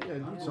looked at that. yeah,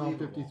 in Psalm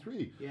Unbelievable.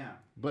 53. Yeah.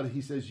 But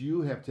he says,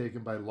 you have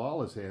taken by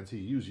lawless hands. He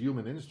used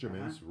human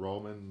instruments,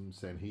 Roman,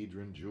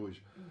 Sanhedrin,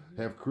 Jewish,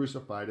 have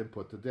crucified and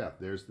put to death.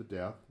 There's the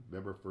death.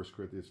 Remember 1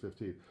 Corinthians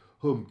 15.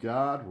 Whom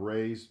God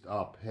raised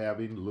up,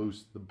 having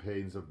loosed the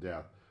pains of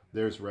death.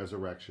 There's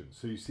resurrection.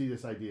 So you see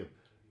this idea of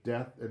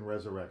death and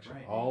resurrection,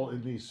 Right. all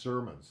in these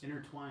sermons.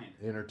 Intertwined.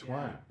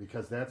 Intertwined, Yeah.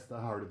 because that's the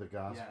heart of the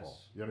gospel.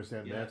 Yes. You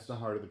understand? Yes. That's the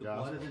heart of the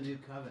gospel. Blood of the new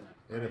covenant.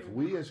 And if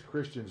we as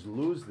Christians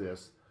lose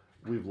this,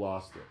 we've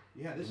lost it.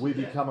 Yeah, this We is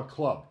it. become a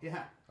club,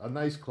 Yeah. a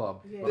nice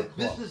club, Yeah. but a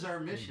This club. is our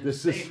mission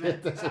This is statement.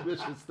 it. That's a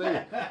mission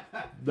statement.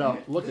 Now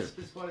look This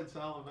at is what it's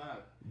all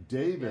about.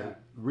 David. Yeah.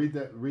 Read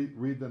that.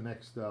 Read the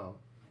next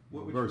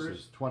Which verses,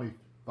 verse?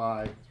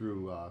 25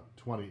 through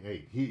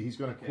 28. He's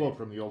going to Okay. quote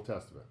from the Old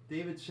Testament.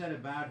 David said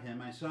about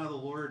him, I saw the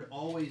Lord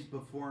always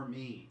before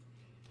me.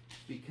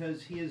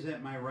 Because he is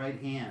at my right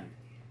hand,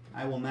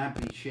 I will not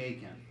be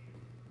shaken.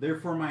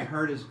 Therefore my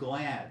heart is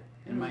glad,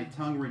 and my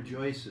tongue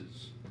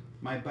rejoices.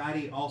 My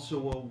body also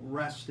will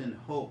rest in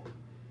hope,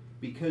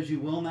 because you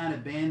will not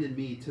abandon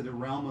me to the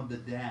realm of the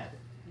dead.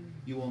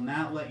 You will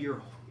not let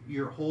your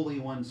Holy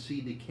One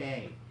see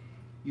decay.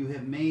 You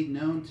have made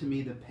known to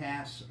me the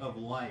paths of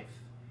life.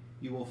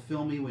 You will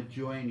fill me with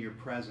joy in your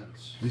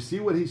presence. You see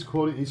what he's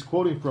quoting? He's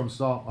quoting from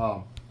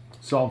Psalm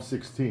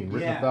 16,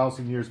 written Yeah.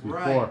 1,000 years before.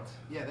 Right.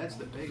 Yeah, that's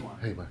the big one.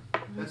 Hey, man.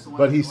 That's the one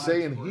But that he's the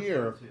saying last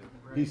here, verse went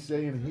to. Right. he's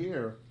saying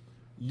here,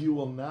 you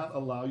will not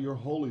allow your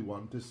Holy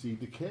One to see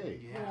decay.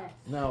 Yeah.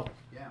 Now,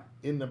 Yeah.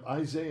 in the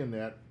Isaiah,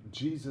 that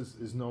Jesus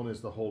is known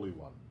as the Holy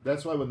One.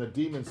 That's why when the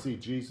demons see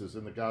Jesus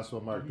in the Gospel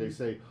of Mark, they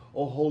say,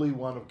 "Oh, Holy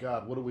One of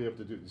God, what do we have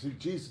to do?" See,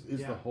 Jesus is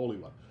the Yeah. Holy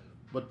One.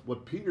 But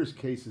what Peter's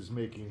case is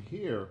making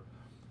here,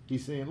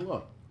 he's saying,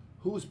 "Look,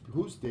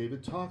 who's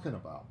David talking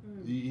about?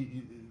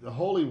 The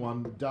Holy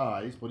One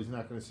dies, but he's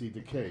not going to see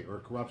decay or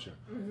corruption."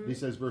 He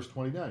says, verse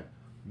 29,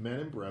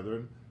 "Men and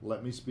brethren,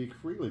 let me speak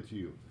freely to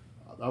you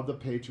of the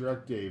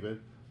patriarch David,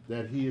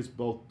 that he is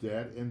both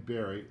dead and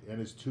buried, and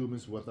his tomb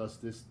is with us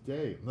this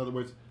day." In other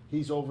words,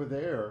 he's over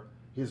there.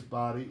 His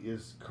body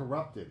is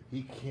corrupted.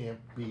 He can't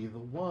be the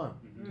one.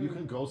 You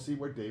can go see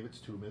where David's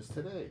tomb is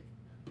today.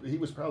 He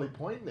was probably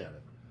pointing at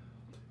it.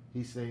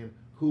 He's saying,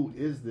 who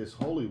is this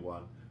Holy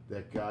One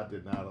that God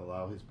did not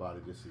allow his body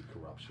to see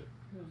corruption?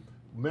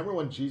 Remember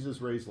when Jesus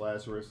raised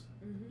Lazarus?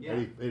 Yeah.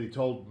 And he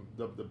told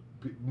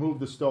move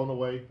the stone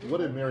away? What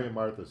did Mary and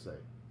Martha say?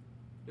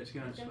 It's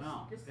going to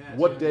smell. It's- Yeah, it's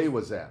What gonna- day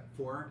was that?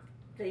 4?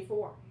 Day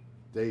 4.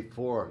 Day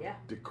 4. Yeah.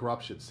 The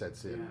corruption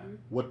sets in. Yeah.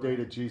 What day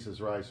did Jesus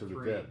rise from the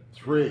 3. dead?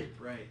 3.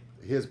 Right.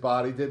 His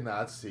body did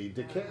not see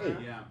decay.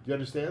 Yeah. Do you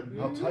understand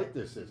how tight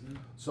this is?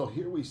 So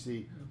here we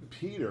see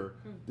Peter,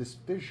 this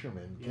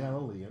fisherman, Yeah.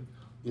 Galilean,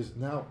 is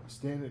now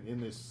standing in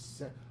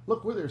this.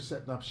 Look where they're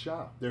setting up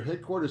shop. Their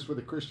headquarters for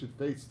the Christian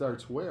faith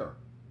starts where?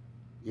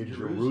 In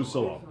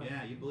Jerusalem.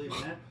 Yeah, you believe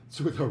in that?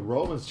 So the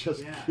Romans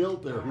just Yeah.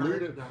 killed their the heart,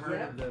 leader. The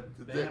heart of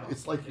the battle.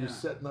 It's like you're Yeah.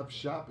 setting up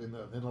shop in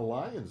a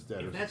lion's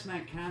den. or If that's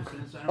not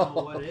confidence, I don't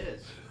know what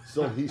is.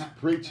 So he's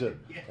preaching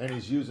Yeah. and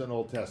he's using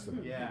Old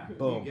Testament. Yeah,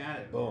 Boom. you got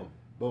it. Boom.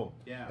 Boom.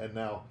 Yeah. And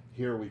now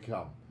here we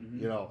come.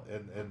 You know,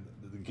 and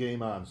the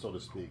game on, so to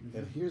speak.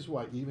 And here's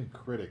why even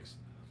critics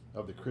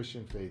of the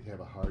Christian faith have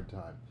a hard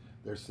time.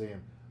 They're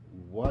saying,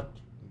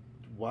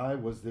 why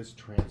was this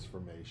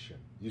transformation?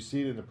 You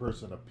see it in the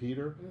person of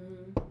Peter.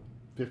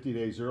 50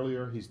 days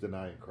earlier, he's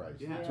denying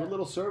Christ. Yeah. To a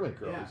little servant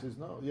girl. Yeah. He says,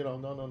 no.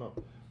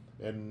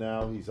 And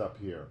now he's up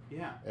here.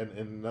 Yeah. And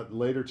in the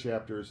later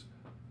chapters,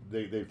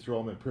 they throw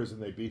him in prison.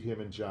 They beat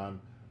him and John,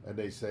 and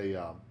they say,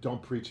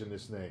 "Don't preach in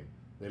this name."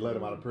 They let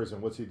him out of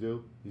prison. What's he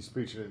do? He's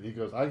preaching it. He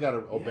goes, "I got to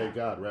obey Yeah.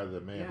 God rather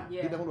than man." Yeah.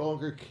 Yeah. He no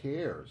longer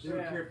cares. They don't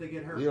Yeah. care if they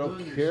get hurt. They don't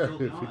Boom, they're care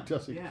still if he going.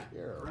 doesn't Yeah,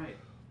 care. Right.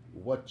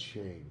 What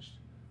changed?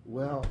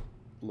 Well,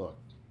 look,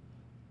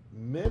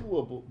 men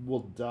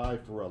will die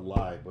for a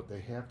lie, but they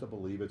have to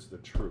believe it's the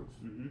truth.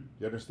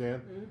 You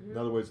understand? In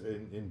other words,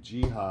 in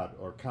jihad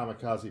or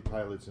kamikaze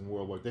pilots in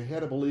World War, they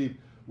had to believe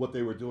what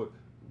they were doing.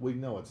 We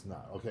know it's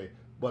not, okay?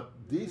 But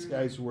these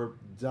guys were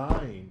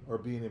dying or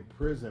being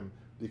imprisoned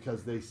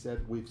because they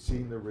said, "We've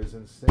seen the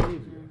risen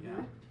Savior."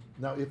 Yeah.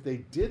 Now, if they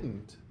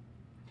didn't,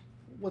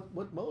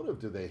 what motive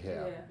do they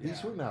have? Yeah.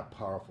 These Yeah. were not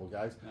powerful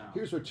guys. No.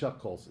 Here's what Chuck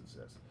Colson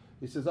says.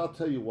 He says, "I'll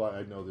tell you why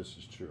I know this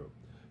is true."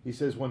 He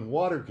says, when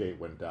Watergate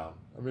went down,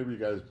 maybe you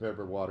guys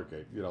remember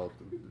Watergate, you know,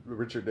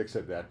 Richard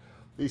Nixon that.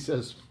 He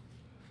says,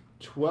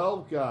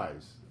 12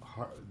 guys,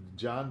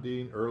 John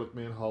Dean,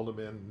 Ehrlichman,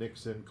 Haldeman,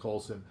 Nixon,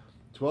 Colson,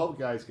 12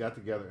 guys got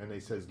together and they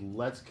says,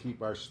 let's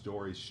keep our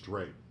story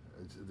straight.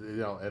 You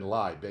know, and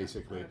lie,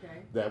 basically,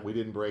 Okay. that we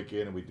didn't break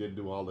in and we didn't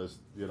do all this,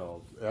 you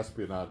know,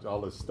 espionage,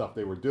 all this stuff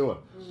they were doing.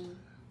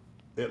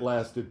 It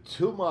lasted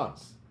 2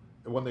 months.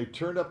 And when they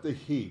turned up the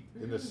heat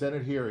in the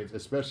Senate hearings,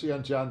 especially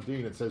on John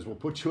Dean, and says, we'll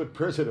put you in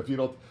prison if you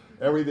don't,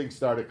 everything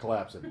started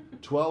collapsing.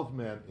 12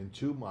 men in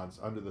 2 months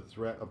under the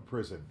threat of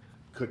prison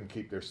couldn't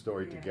keep their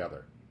story Yeah.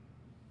 together.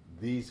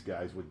 These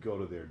guys would go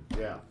to their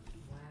death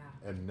Wow.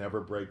 and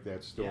never break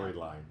that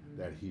storyline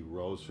that he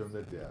rose from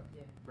the dead.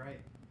 Yeah. Right.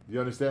 You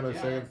understand what I'm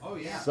Yeah. saying? Oh,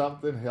 yeah.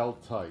 Something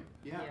held tight,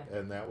 Yeah. Yeah.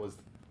 and that was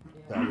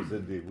Yeah.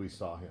 indeed we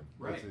saw him.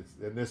 Right.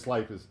 And this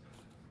life is,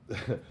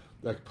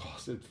 like Paul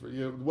said, for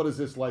you, what does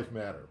this life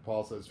matter?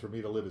 Paul says, "For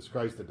me to live is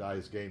Christ, to die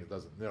is gain." It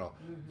doesn't,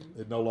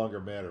 it no longer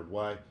mattered.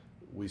 Why?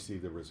 We see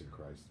the risen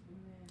Christ.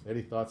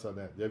 Any thoughts on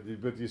that?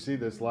 But you see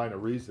this line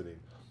of reasoning.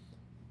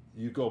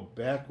 You go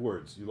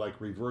backwards. You like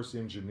reverse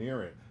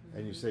engineer it,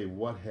 and you say,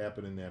 what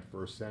happened in that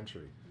first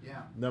century?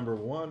 Yeah. Number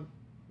one,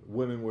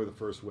 women were the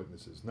first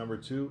witnesses. Number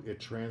two, it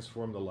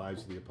transformed the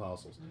lives of the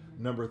apostles.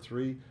 Number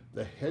three,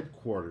 the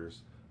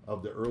headquarters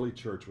of the early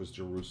church was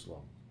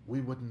Jerusalem.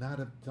 We would not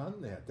have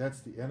done that.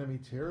 That's the enemy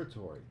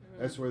territory.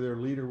 That's where their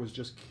leader was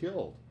just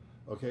killed.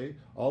 Okay?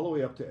 All the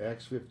way up to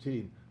Acts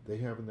 15, they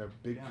have their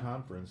big Yeah.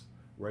 conference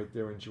right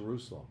there in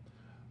Jerusalem.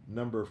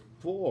 Number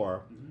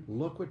four,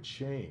 look what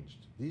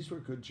changed. These were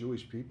good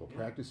Jewish people, Yeah.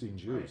 practicing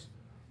Jews. Right.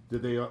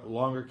 Did they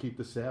longer keep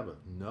the Sabbath?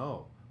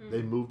 No.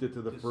 They moved it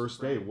to the Just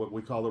first day, right. what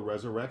we call the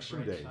resurrection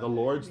Right, day, the Sunday.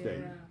 Lord's day,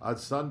 Yeah. on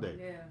Sunday.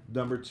 Yeah.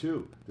 Number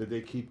two, did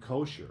they keep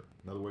kosher?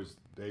 In other words,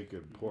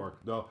 bacon,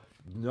 pork.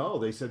 No,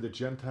 they said the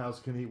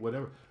Gentiles can eat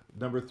whatever.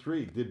 Number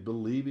three, did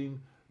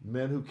believing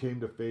men who came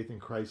to faith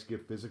in Christ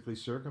get physically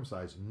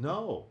circumcised?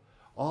 No.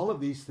 All of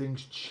these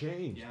things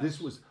changed. Yes.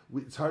 This was,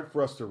 it's hard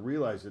for us to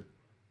realize it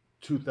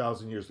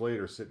 2,000 years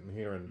later sitting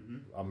here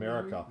in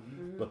America,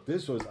 but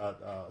this was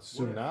a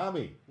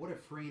tsunami. What a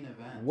freeing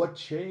event. What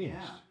changed?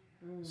 Yeah.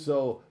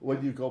 So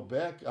when you go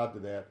back onto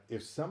that,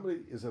 if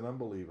somebody is an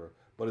unbeliever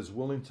but is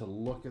willing to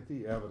look at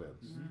the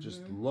evidence,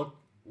 just look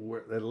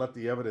where and let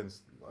the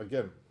evidence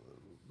again,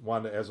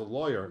 Wanda, as a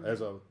lawyer, as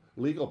a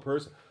legal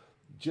person,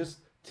 just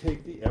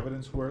take the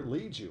evidence where it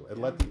leads you and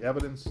let the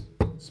evidence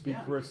speak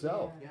Yeah. for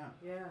itself. Yeah.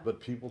 Yeah.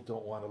 But people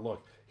don't want to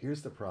look.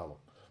 Here's the problem: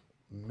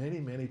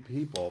 many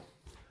people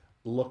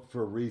look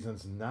for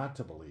reasons not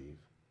to believe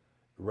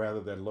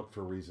rather than look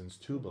for reasons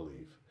to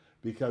believe,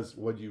 because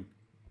when you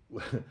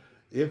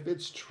if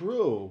it's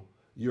true,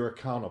 you're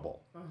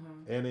accountable.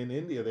 And in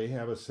India they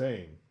have a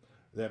saying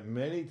that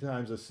many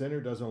times a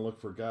sinner doesn't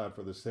look for God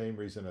for the same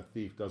reason a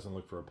thief doesn't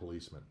look for a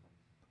policeman.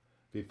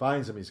 If he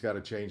finds him, he's got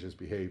to change his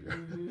behavior.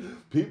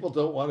 People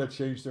don't want to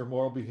change their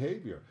moral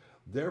behavior.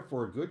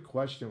 Therefore, a good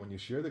question when you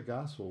share the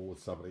gospel with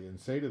somebody and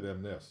say to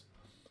them this: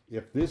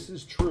 if this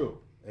is true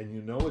and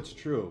you know it's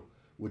true,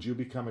 would you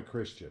become a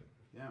Christian?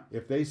 Yeah.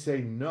 If they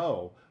say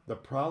no, the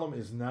problem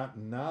is not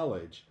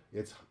knowledge,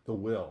 it's the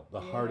will. The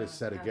heart is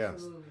set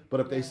against. absolutely. But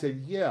if they Yeah. say,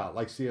 yeah,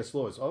 like C.S.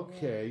 Lewis,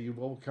 okay, you've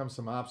overcome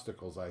some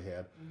obstacles I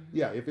had.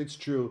 Yeah, if it's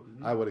true,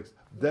 I would,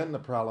 then the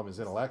problem is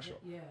intellectual.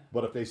 Yeah.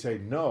 But if they say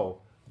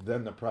no,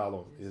 then the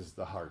problem is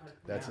the heart.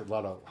 That's Yeah. a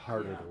lot of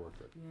harder Yeah. to work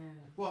with. Yeah.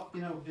 Well,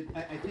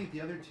 I think the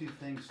other two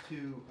things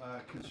too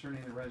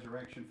concerning the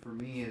resurrection for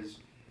me is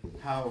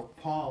how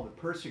Paul, the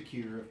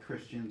persecutor of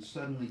Christians,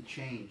 suddenly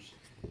changed,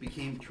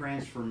 became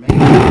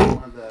transformational,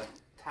 one of the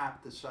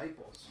top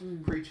disciples,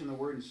 preaching the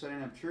word and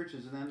setting up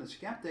churches. And then the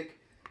skeptic,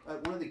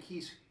 one of the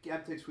key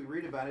skeptics we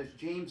read about is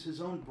James, his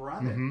own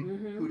brother,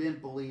 who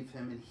didn't believe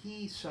him, and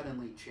he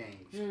suddenly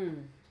changed.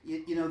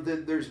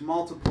 There's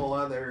multiple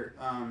other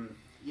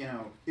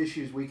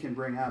issues we can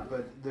bring up,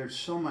 but there's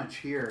so much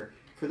here.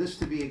 For this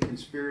to be a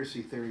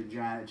conspiracy theory,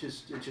 John, it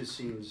just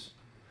seems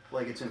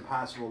like it's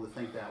impossible to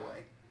think that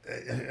way.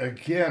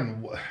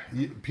 Again,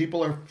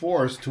 people are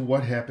forced to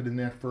what happened in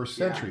that first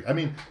century. I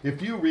mean,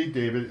 if you read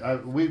David,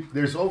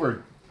 there's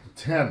over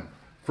 10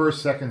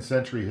 first, second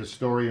century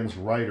historians,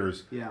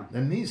 writers,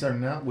 and these are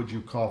not what you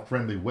call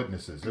friendly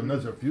witnesses. And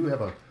if you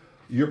have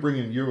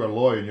you're a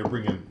lawyer and you're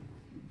bringing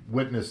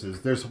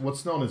witnesses. There's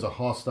what's known as a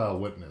hostile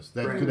witness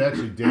that could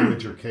actually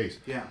damage your case.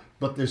 Yeah.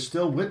 But there's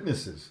still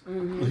witnesses.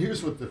 Well,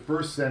 here's what the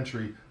first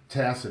century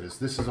Tacitus,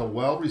 this is a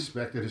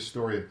well-respected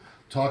historian,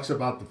 talks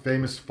about the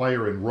famous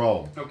fire in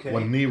Rome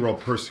when Nero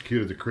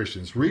persecuted the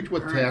Christians. Read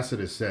what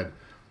Tacitus said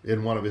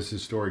in one of his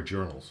historic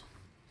journals.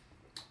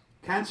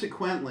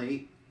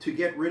 Consequently, to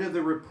get rid of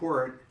the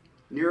report,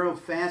 Nero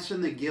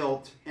fastened the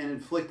guilt and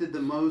inflicted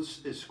the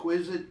most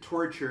exquisite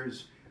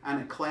tortures on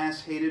a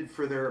class hated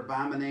for their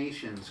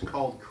abominations,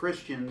 called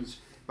Christians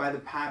by the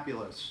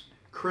populace,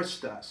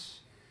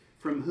 Christus,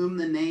 from whom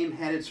the name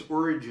had its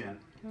origin,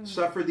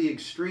 suffered the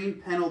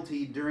extreme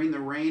penalty during the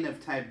reign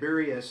of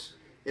Tiberius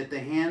at the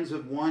hands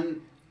of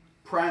one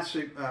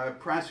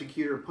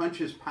prosecutor,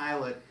 Pontius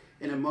Pilate,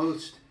 in a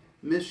most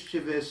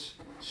mischievous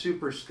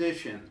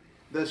superstition.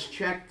 Thus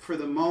checked for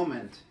the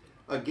moment,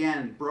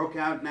 again broke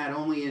out not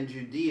only in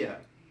Judea,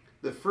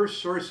 the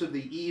first source of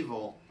the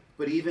evil,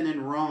 but even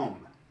in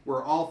Rome,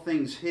 where all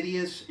things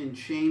hideous and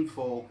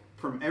shameful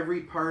from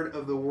every part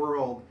of the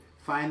world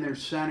find their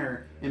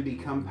center and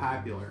become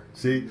popular.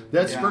 See,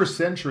 that's first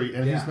century,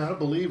 and he's Yeah. not a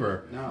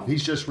believer. No.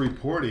 He's just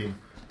reporting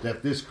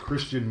that this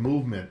Christian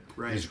movement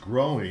is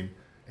growing,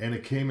 and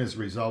it came as a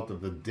result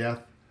of the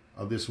death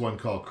of this one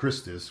called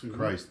Christus,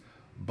 Christ,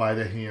 by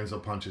the hands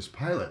of Pontius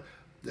Pilate.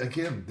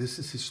 Again, this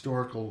is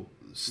historical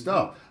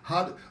stuff.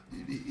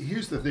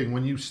 Here's the thing: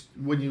 when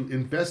you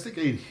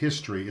investigate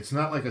history, it's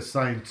not like a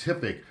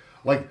scientific.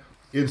 Like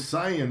in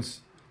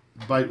science,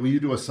 when you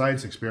do a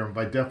science experiment,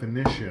 by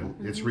definition,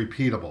 it's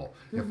repeatable.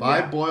 If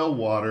I boil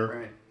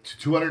water to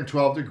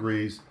 212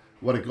 degrees,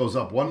 when it goes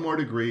up one more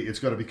degree, it's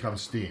going to become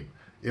steam.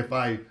 If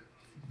I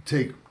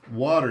take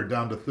water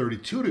down to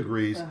 32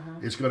 degrees,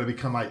 it's going to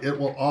become it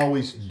will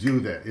always do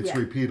that. It's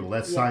repeatable.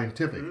 That's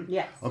scientific.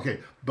 Yes. Okay,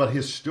 but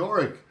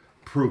historic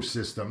proof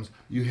systems,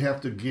 you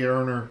have to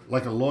garner,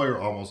 like a lawyer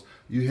almost,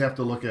 you have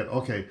to look at,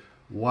 okay,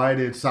 why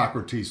did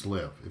Socrates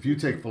live? If you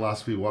take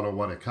Philosophy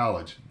 101 at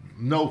college,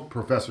 no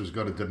professor is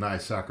going to deny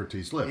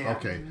Socrates lived. Yeah.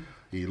 Okay,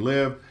 he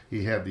lived,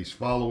 he had these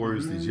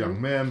followers, these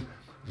young men,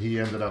 he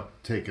ended up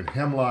taking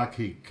hemlock,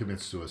 he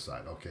commits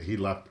suicide. Okay, he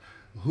left.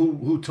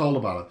 Who told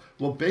about it?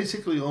 Well,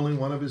 basically only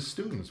one of his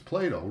students,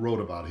 Plato,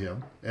 wrote about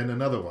him, and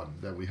another one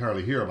that we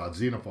hardly hear about,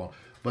 Xenophon.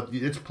 But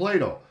it's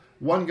Plato,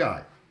 one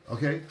guy,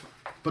 okay?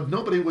 But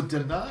nobody would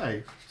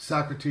deny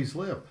Socrates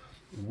lived.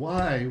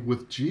 Why,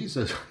 with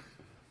Jesus,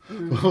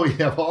 we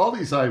have all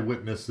these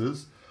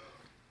eyewitnesses,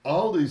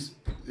 all these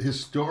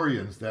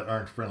historians that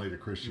aren't friendly to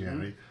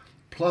Christianity,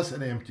 plus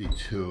an empty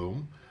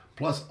tomb,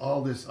 plus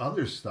all this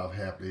other stuff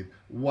happening.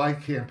 Why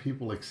can't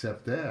people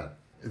accept that?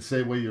 And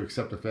say, well, you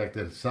accept the fact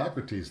that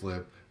Socrates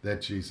lived,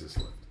 that Jesus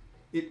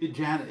lived.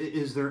 John,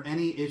 is there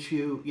any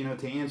issue,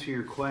 to answer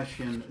your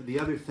question, the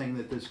other thing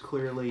that this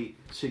clearly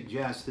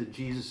suggests that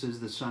Jesus is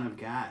the Son of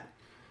God,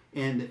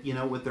 and,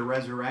 with the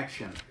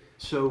resurrection.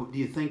 So do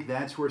you think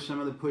that's where some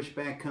of the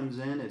pushback comes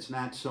in? It's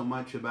not so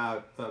much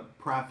about a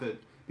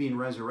prophet being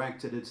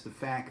resurrected, it's the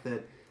fact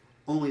that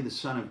only the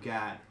Son of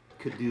God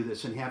could do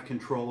this and have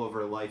control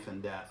over life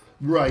and death.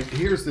 Right.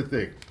 Here's the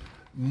thing.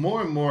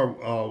 More and more,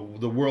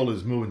 the world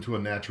is moving to a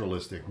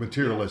naturalistic,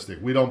 materialistic.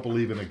 We don't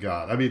believe in a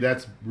God. I mean,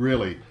 that's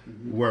really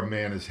where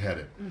man is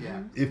headed.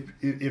 Yeah.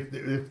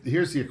 If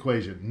here's the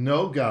equation: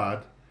 no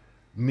God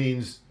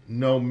means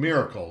no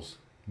miracles.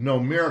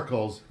 No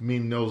miracles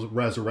mean no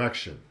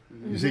resurrection.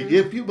 You see,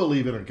 if you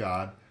believe in a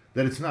God,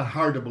 then it's not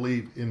hard to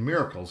believe in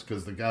miracles,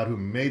 because the God who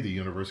made the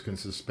universe can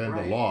suspend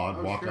a law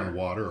and walk on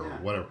water or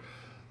whatever.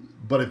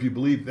 But if you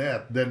believe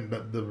that, then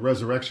the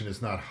resurrection is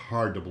not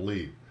hard to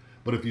believe.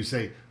 But if you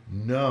say,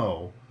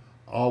 no,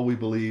 all we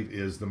believe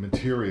is the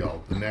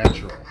material, the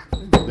natural,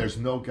 there's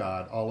no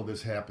God, all of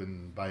this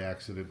happened by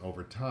accident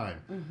over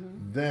time,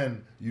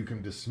 then you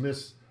can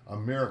dismiss a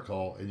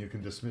miracle and you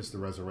can dismiss the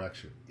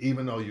resurrection,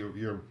 even though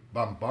you're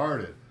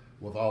bombarded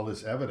with all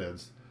this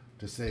evidence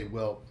to say,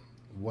 well,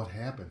 what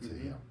happened to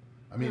him?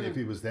 I mean, if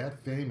he was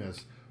that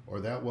famous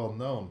or that well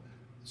known,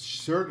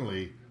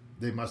 certainly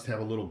they must have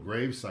a little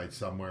gravesite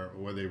somewhere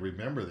where they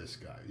remember this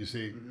guy. You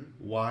see,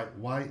 why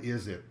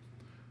is it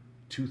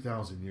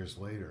 2,000 years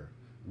later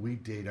we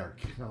date our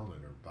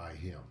calendar by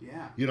him?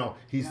 Yeah.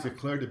 He's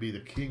declared to be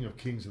the King of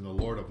Kings and the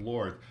Lord of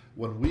Lords.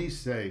 When we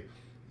say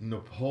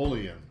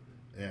Napoleon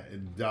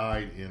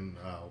died in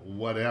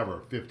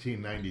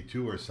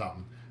 1592 or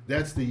something,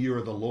 that's the year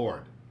of the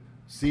Lord.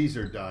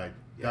 Caesar died,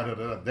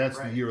 that's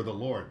the year of the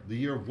Lord. The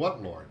year of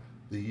what Lord?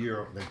 The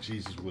year that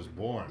Jesus was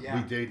born.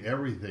 We date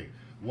everything.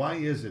 Why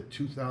is it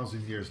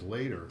 2,000 years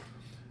later,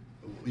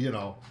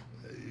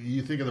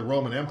 you think of the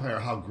Roman Empire,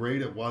 how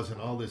great it was and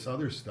all this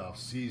other stuff,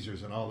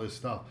 Caesars and all this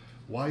stuff.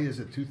 Why is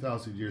it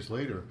 2,000 years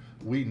later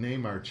we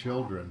name our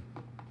children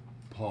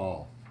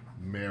Paul,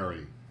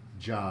 Mary,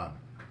 John,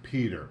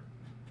 Peter?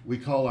 We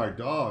call our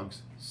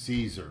dogs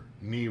Caesar,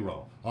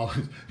 Nero.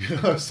 You know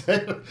what I'm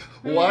saying?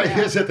 Why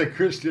is it the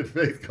Christian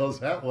faith goes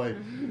that way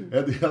and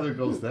the other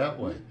goes that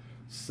way?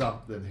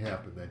 Something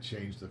happened that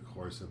changed the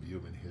course of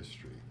human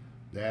history.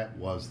 That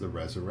was the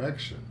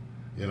resurrection,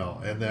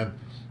 and then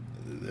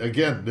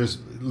again,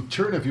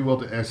 turn, if you will,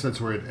 to Acts,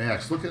 since we're in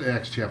Acts. Look at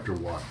Acts chapter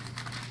 1.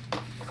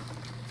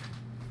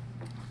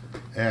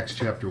 Acts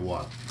chapter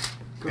 1.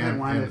 Go ahead,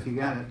 Wanda, if you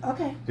got it.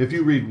 Okay. If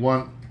you read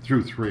 1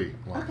 through 3,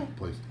 Okay.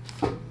 please.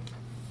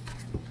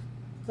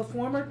 The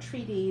former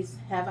treatise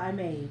have I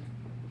made,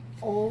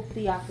 O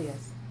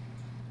Theophilus,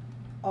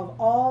 of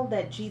all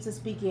that Jesus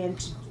began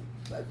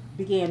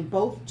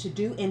both to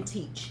do and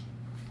teach,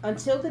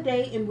 until the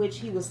day in which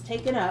he was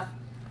taken up,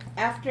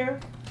 after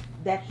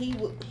that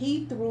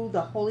he through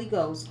the Holy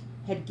Ghost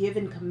had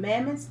given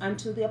commandments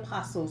unto the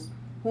apostles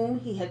whom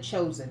he had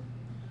chosen,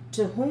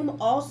 to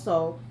whom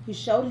also he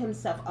showed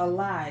himself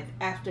alive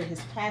after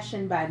his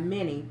passion by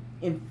many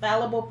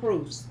infallible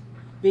proofs,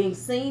 being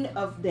seen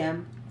of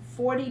them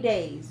 40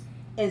 days,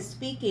 and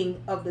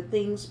speaking of the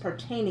things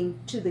pertaining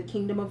to the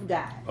kingdom of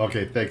God.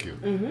 Okay, thank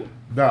you.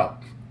 Now,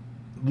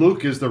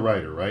 Luke is the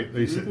writer, right?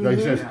 He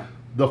says,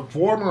 the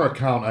former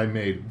account I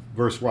made,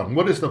 verse 1.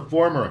 What is the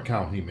former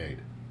account he made?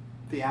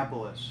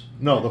 Theophilus.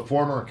 No, the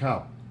former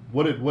account.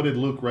 What did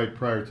Luke write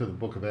prior to the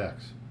book of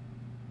Acts?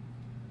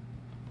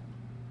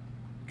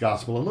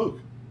 Gospel of Luke.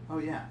 Oh,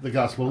 yeah. The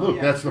Gospel of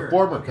Luke. That's the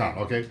former account,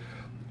 okay?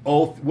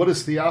 What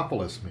does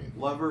Theophilus mean?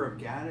 Lover of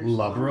God? Or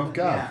Lover of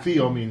God. Yeah.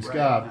 Theo means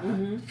God.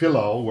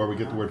 Philo, where we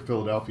get the word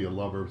Philadelphia,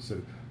 lover.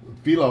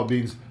 Philo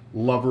means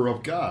lover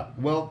of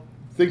God. Well,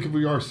 think of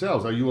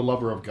yourselves. Are you a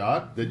lover of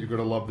God? Then you're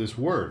going to love this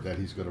word that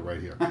he's going to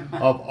write here.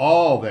 Of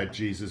all that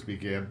Jesus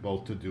began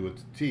both to do and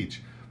to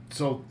teach.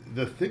 So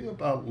the thing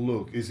about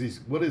Luke is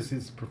what is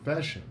his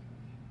profession?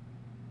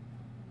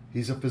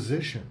 He's a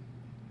physician.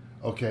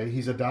 Okay,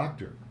 he's a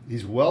doctor.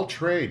 He's well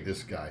trained,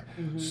 this guy.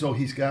 So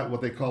he's got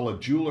what they call a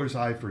jeweler's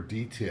eye for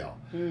detail.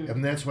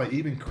 And that's why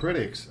even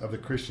critics of the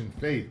Christian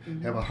faith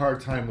have a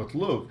hard time with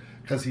Luke,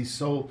 because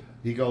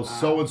he goes,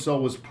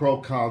 so-and-so was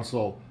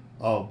proconsul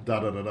of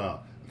da-da-da-da.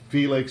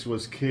 Felix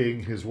was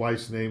king, his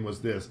wife's name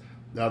was this.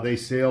 Now they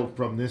sailed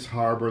from this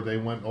harbor, they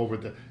went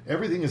over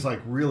everything is like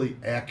really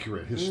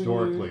accurate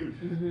historically.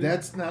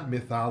 That's not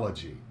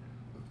mythology.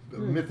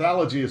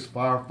 Mythology is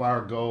far,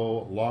 far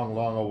go, long,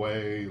 long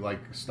away, like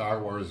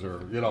Star Wars or,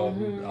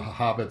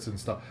 hobbits and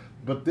stuff.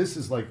 But this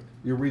is like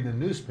you're reading a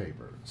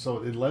newspaper,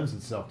 so it lends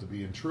itself to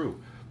being true.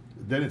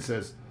 Then it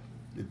says,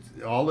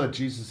 all that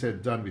Jesus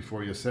had done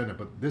before he ascended,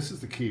 but this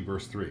is the key,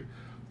 verse 3.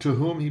 To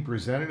whom he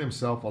presented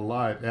himself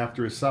alive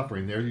after his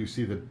suffering. There you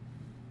see the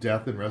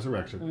death and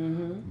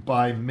resurrection.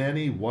 By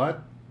many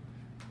what?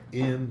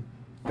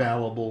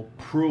 Infallible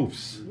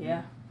proofs.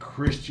 Yeah.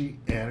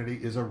 Christianity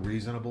is a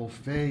reasonable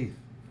faith.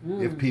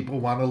 If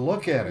people want to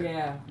look at it.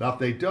 Yeah. Now, if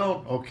they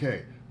don't,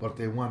 okay. But if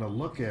they want to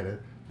look at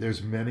it,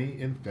 there's many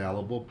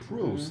infallible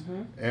proofs.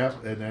 And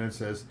then it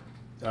says,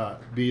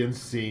 being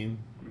seen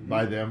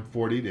by them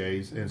 40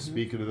 days and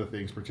speaking of the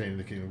things pertaining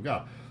to the kingdom of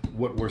God.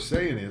 What we're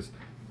saying is,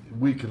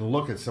 we can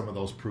look at some of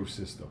those proof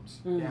systems.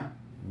 Yeah.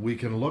 We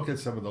can look at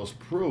some of those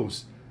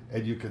proofs,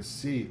 and you can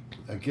see,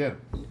 again,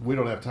 we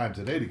don't have time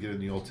today to get in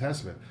the Old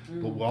Testament,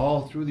 but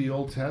all through the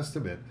Old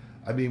Testament,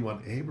 I mean, when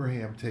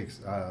Abraham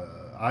takes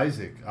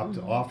Isaac up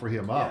to offer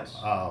him up,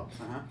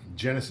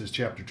 Genesis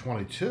chapter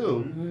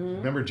 22,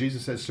 remember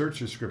Jesus said,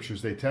 search the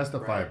scriptures, they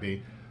testify of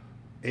me.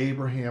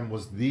 Abraham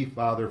was the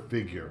father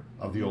figure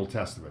of the Old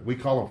Testament. We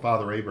call him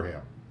Father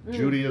Abraham.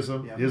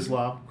 Judaism,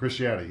 Islam,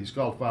 Christianity. He's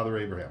called Father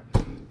Abraham.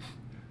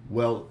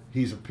 Well,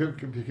 he's a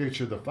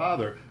picture of the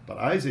father, but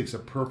Isaac's a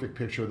perfect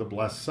picture of the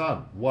blessed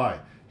son. Why?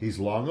 He's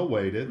long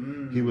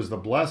awaited. He was the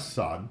blessed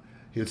son.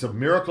 It's a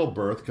miracle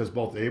birth because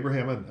both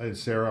Abraham and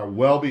Sarah are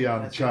well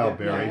beyond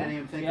childbearing. I didn't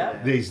even think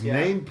of that. He's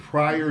named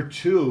prior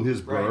to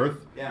his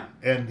birth. Yeah.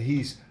 And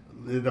he's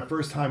the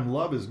first time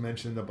love is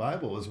mentioned in the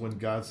Bible is when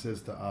God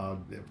says to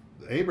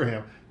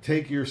Abraham,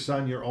 take your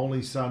son, your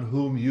only son,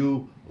 whom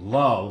you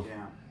love,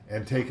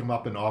 and take him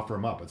up and offer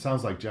him up. It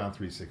sounds like John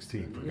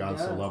 3:16. For God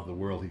so loved the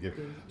world, he gave.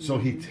 So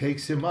he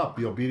takes him up,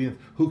 the obedient.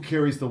 Who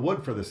carries the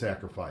wood for the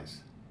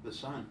sacrifice? The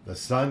son. The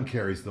son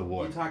carries the You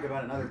wood. talk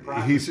about another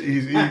prophet. He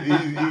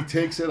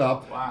takes it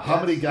up. Wow, How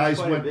many that's guys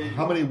quite a went? visual.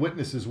 How many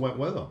witnesses went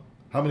with him?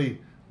 How many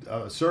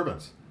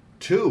servants?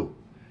 2.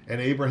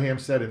 And Abraham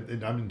said,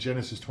 and I'm in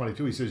Genesis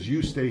 22. He says,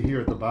 "You stay here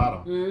at the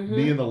bottom.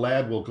 Me and the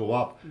lad will go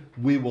up.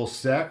 We will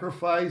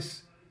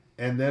sacrifice,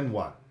 and then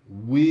what?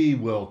 We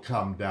will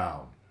come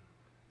down."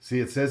 See,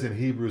 it says in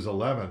Hebrews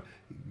 11,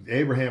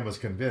 Abraham was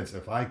convinced,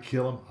 if I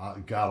kill him,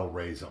 God will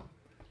raise him.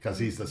 Because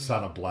he's the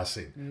son of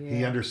blessing.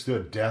 He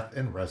understood death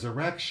and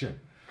resurrection.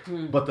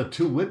 But the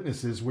 2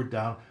 witnesses were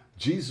down.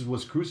 Jesus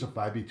was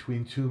crucified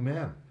between 2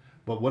 men.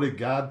 But what did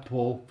God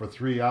pull for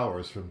 3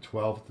 hours from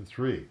 12 to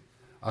 3?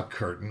 A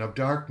curtain of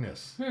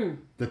darkness.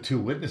 The 2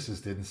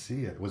 witnesses didn't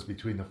see it. It was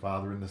between the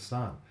Father and the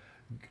Son.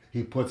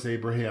 He puts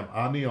Abraham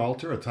on the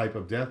altar, a type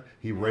of death.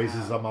 He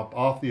raises him up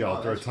off the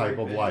altar, a that's type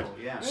very of life.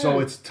 visual, yeah. So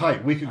it's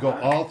tight. We could go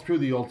all through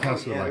the Old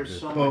Testament like there's this.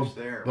 so Boom, much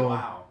there. boom,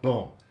 Wow.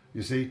 boom.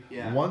 You see,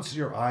 Yeah. once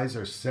your eyes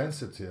are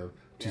sensitive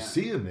to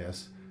seeing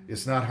this,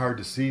 it's not hard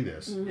to see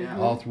this. Yeah.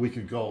 All through, we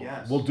could go.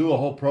 Yes. We'll do a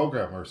whole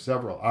program or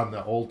several on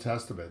the Old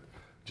Testament,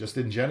 just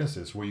in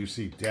Genesis, where you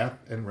see death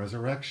and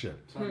resurrection.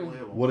 It's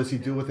unbelievable. What does he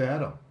do with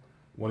Adam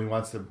when he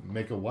wants to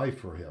make a wife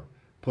for him?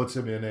 Puts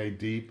him in a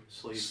deep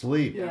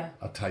sleep, Yeah.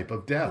 a type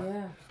of death.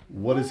 Yeah.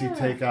 What does he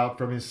take out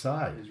from his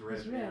side? His rib,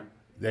 His yeah. rib.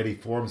 That he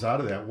forms out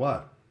of that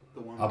what?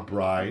 The one A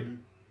bride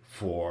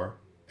for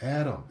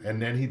Adam.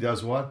 And then he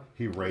does what?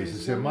 He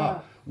raises him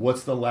up.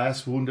 What's the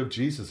last wound of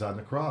Jesus on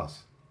the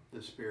cross?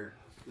 The spirit.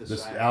 The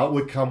This side. out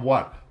would come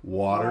what?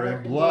 Water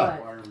and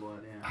blood. Water and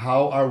blood, yeah.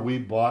 How are we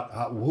bought?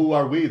 Who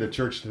are we, the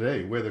church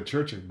today? We're the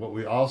church, but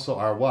we also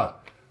are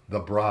what? The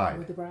bride.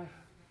 With the bride.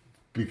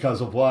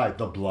 Because of why?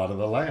 The blood of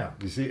the Lamb.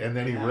 You see? And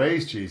then he Yeah.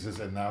 raised Jesus,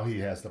 and now he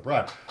has the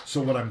bride. So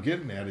what I'm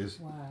getting at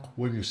is, Wow.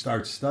 when you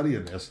start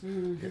studying this,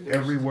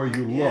 everywhere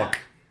you look,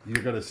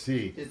 you're going to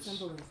see It's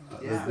Symbolism. the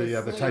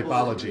Symbolism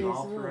typology.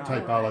 all throughout,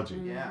 Typology.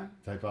 right? Yeah.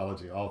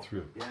 Typology all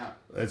through. Yeah.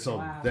 And so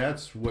Wow.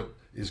 that's what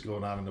is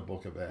going on in the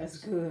book of That's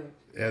Acts. good.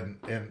 And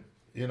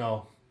you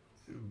know,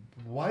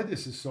 why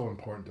this is so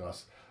important to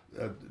us.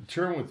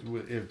 Turn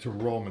to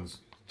Romans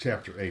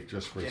chapter 8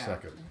 just for a Yeah.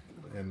 second.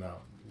 And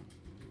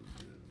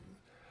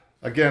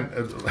again,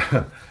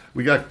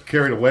 we got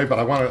carried away, but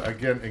I want to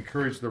again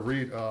encourage the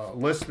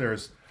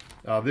listeners.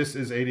 This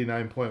is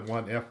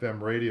 89.1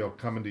 FM radio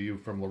coming to you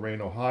from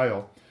Lorain,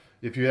 Ohio.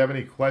 If you have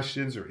any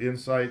questions or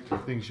insight or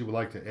things you would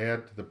like to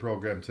add to the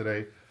program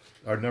today,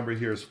 our number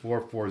here is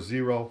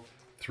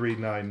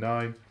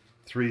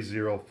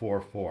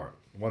 440-399-3044.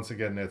 Once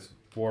again, that's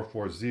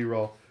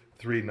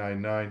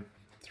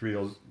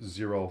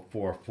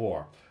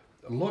 440-399-3044.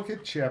 Look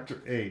at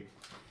chapter 8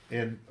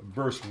 in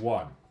verse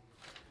 1.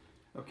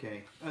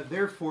 Okay.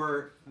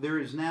 Therefore, there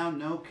is now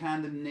no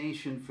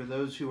condemnation for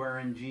those who are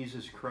in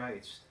Jesus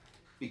Christ,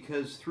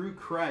 because through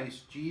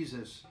Christ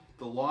Jesus,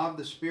 the law of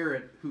the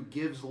Spirit who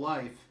gives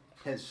life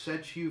has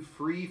set you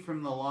free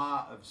from the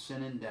law of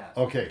sin and death.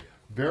 Okay,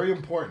 very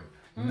important.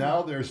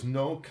 Now there's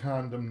no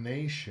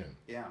condemnation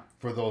Yeah.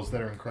 for those that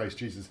are in Christ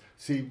Jesus.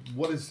 See,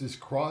 what does this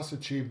cross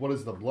achieve? What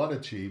does the blood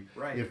achieve?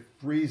 Right. It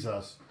frees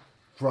us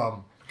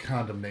from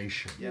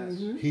condemnation. Yes.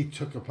 He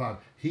took upon,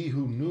 he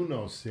who knew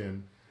no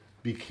sin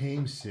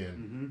became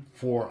sin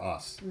for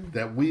us,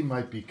 that we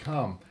might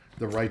become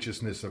the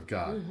righteousness of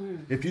God.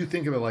 If you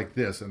think of it like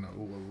this, and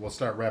we'll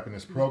start wrapping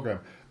this program,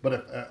 but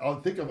if,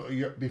 I'll think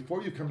of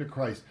before you come to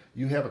Christ,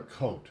 you have a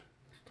coat.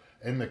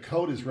 And the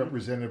coat is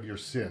representative of your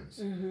sins.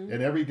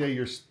 And every day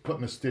you're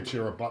putting a stitch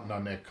or a button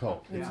on that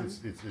coat. It's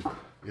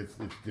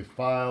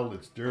defiled,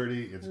 it's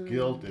dirty, it's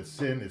guilt, it's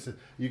sin.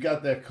 You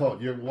got that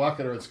coat. You're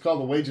walking around. It's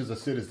called the wages of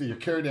sin. You're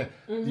carrying that.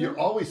 You're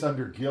always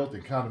under guilt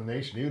and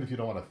condemnation, even if you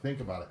don't want to think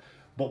about it.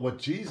 But what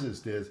Jesus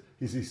did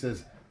is he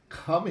says,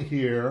 come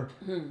here,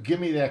 give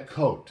me that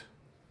coat.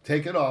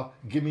 Take it off,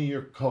 give me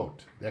your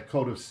coat. That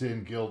coat of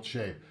sin, guilt,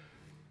 shame.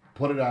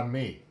 Put it on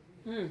me.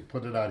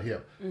 Put it on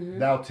him.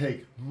 Now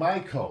take my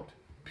coat,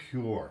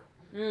 pure,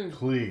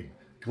 clean,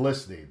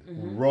 glistening,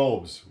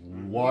 robes,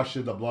 washed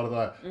in the blood of the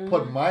Lamb.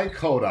 Put my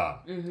coat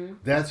on.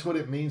 That's what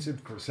it means in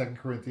 2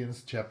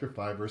 Corinthians chapter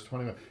 5, verse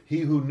 21.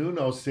 He who knew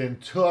no sin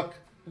took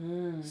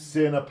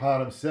sin upon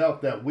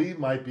himself that we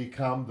might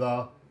become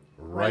the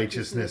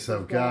righteousness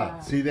of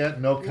God. See that?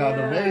 No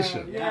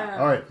condemnation. Yeah.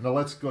 All right, now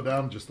let's go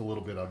down just a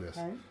little bit on this.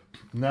 Okay.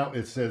 Now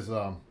it says,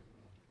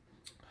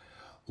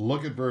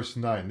 look at verse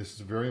 9. This is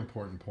a very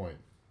important point.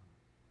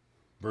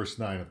 Verse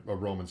 9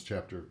 of Romans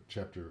chapter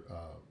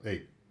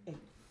 8. Okay.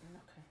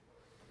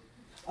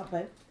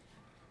 Okay.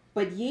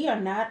 But ye are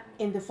not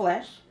in the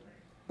flesh,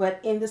 but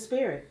in the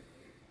Spirit.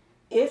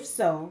 If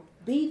so,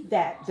 be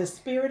that the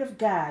Spirit of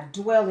God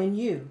dwell in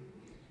you.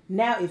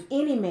 Now if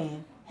any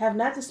man have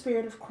not the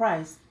Spirit of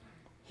Christ,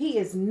 he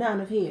is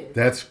none of his.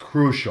 That's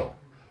crucial.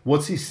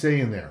 What's he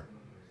saying there?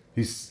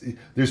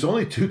 There's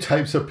only two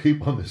types of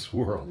people in this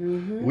world.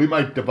 We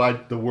might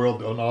divide the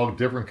world in all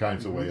different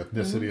kinds of ways,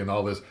 ethnicity and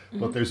all this,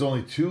 but there's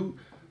only two.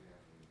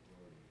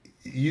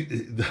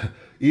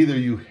 Either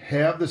you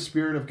have the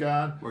Spirit of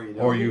God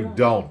or you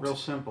don't. Real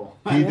simple.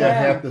 He that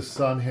hath the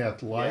Son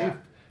hath life.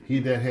 He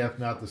that hath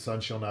not the Son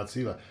shall not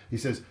see life. He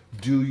says,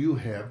 do you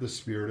have the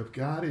Spirit of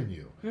God in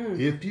you?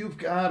 If you've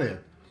got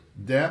it,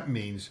 that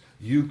means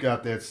you've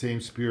got that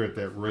same Spirit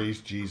that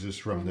raised Jesus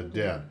from the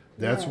dead.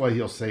 That's why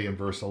he'll say in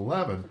verse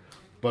 11,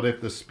 but if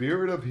the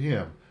Spirit of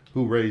him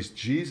who raised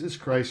Jesus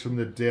Christ from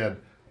the dead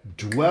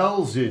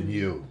dwells in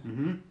you.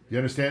 You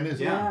understand this?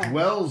 Yeah.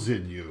 Dwells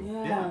in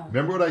you. Yeah.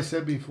 Remember what I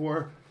said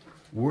before?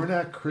 We're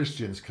not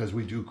Christians because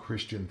we do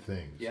Christian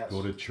things. Yes.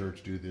 Go to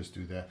church, do this,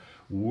 do that.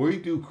 We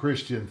do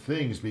Christian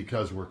things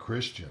because we're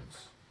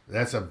Christians.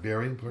 That's a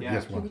very important. Yeah.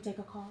 Yes, Can we one. take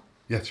a call?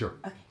 Yes, sure.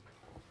 Okay.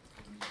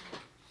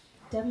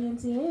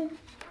 WNTN. Good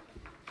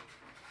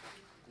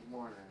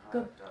morning. Hi,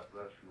 Good. God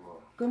bless you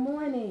all. Good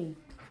morning.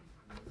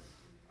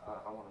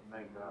 I want to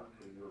thank God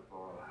for you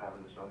for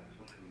having this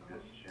opportunity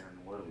just sharing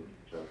the word with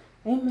each other.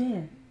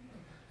 Amen.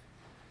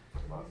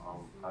 But,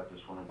 I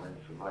just want to bring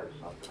to light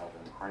something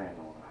I've been praying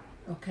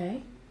on.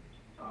 Okay.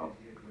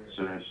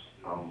 Since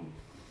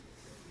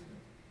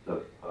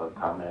the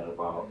comment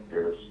about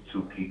there's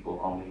two people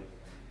only,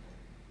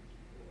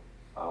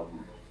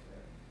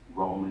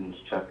 Romans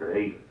chapter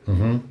 8,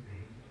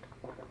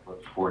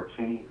 verse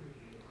 14.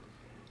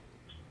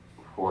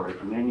 For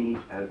as many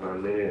as are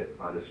led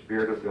by the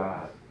Spirit of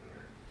God,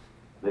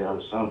 they are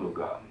the sons of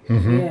God.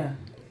 Yeah.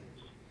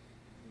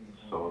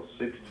 So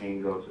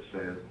 16 goes, it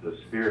says, the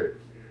Spirit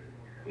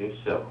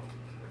itself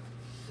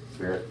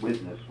beareth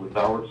witness with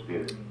our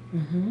spirit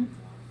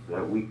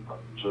that we are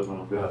children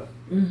of God.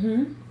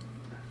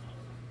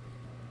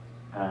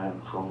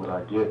 And from what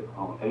I get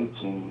on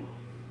 18,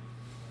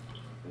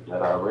 is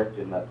that I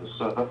reckon that the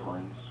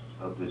sufferings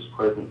of this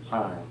present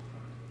time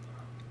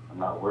are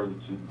not worthy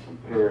to be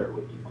compared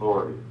with the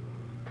glory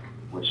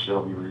which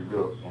shall be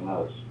revealed in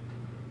us.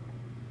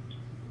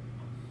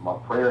 My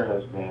prayer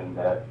has been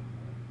that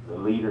the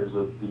leaders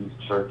of these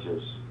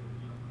churches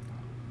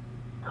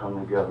come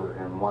together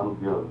in one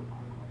building,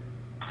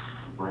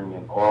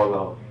 bringing all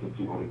of the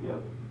people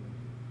together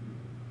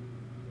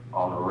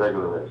on a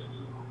regular basis.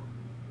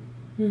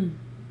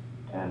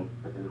 And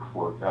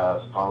for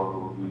God's power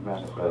will be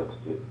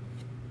manifested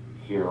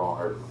here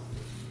on earth.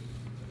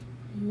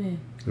 Amen.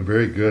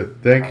 Very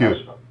good. Thank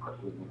you.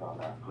 On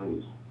that,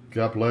 please.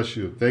 God bless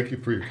you. Thank you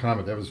for your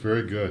comment. That was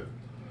very good.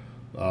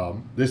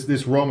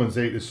 This Romans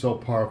 8 is so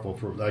powerful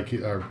for, like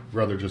our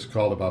brother just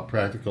called, about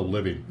practical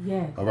living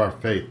Yes. of our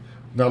faith.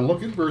 Now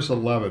look at verse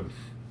 11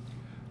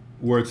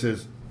 where it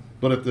says,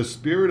 but if the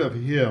Spirit of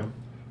him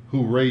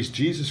who raised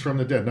Jesus from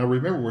the dead. Now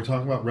remember, we're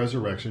talking about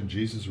resurrection,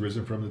 Jesus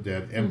risen from the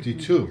dead, empty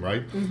tomb,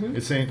 right?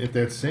 It's saying if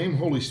that same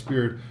Holy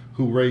Spirit who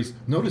who raised,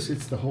 notice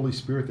it's the Holy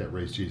Spirit that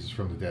raised Jesus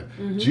from the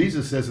dead.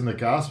 Jesus says in the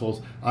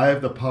Gospels, I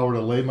have the power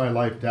to lay my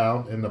life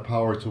down and the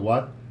power to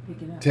what?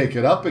 Take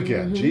it up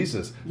again,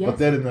 Jesus. Yes. But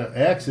then in the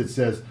Acts it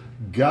says,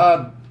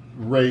 God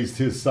raised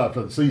his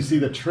son. So you see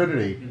the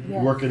Trinity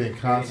Yes. working in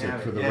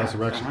concert for the Yeah.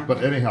 resurrection. Uh-huh.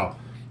 But anyhow,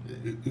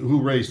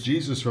 who raised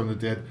Jesus from the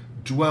dead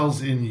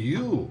dwells in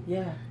you.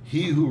 Yeah.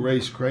 He who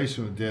raised Christ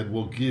from the dead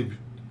will give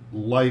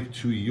life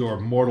to your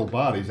mortal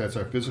bodies, that's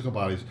our physical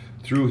bodies,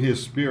 through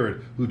his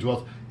Spirit who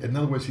dwells. In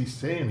other words, he's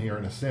saying here,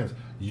 in a sense,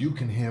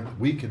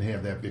 we can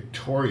have that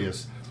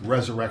victorious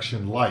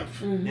resurrection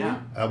life. Yeah.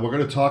 We're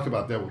going to talk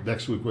about that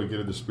next week when we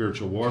get into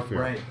spiritual warfare.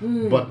 Right.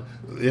 But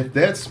if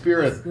that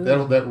Spirit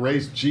that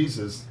raised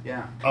Jesus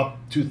Yeah. up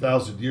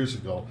 2,000 years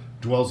ago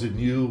dwells in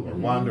you or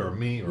Wanda or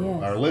me or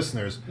Yes. our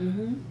listeners,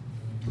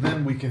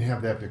 then we can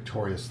have that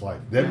victorious life.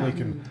 Then we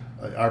can,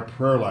 our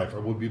prayer life,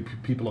 or we'll be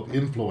people of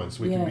influence.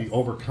 We can be Yes.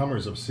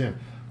 overcomers of sin.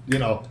 You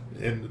know,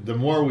 and the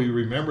more we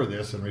remember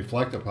this and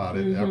reflect upon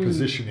it, our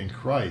position in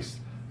Christ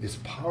is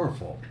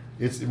powerful.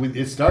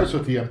 It starts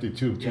with the empty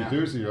tomb 2 Yeah.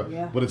 Thursdays ago,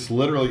 Yeah. but it's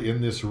literally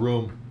in this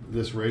room,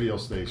 this radio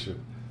station,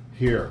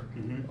 here,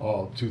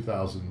 all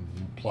 2,000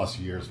 plus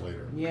years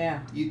later. Yeah.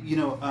 You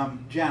know,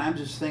 John, I'm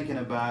just thinking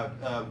about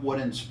what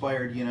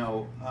inspired,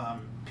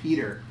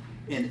 Peter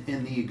in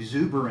the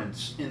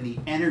exuberance, in the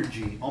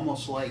energy,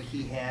 almost like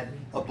he had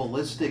a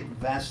ballistic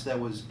vest that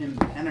was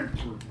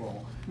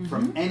impenetrable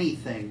from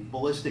anything,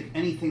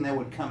 anything that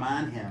would come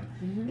on him.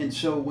 And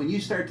so when you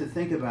start to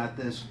think about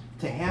this,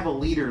 to have a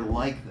leader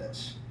like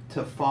this,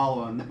 to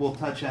follow, and we'll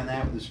touch on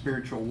that with the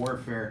spiritual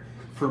warfare.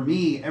 For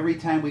me, every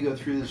time we go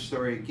through this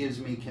story, it gives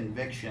me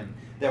conviction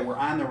that we're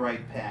on the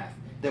right path,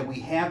 that we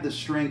have the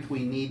strength we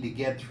need to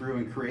get through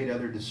and create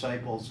other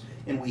disciples,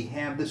 and we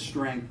have the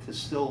strength to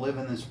still live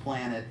on this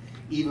planet,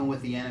 even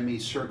with the enemy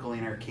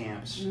circling our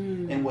camps.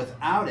 And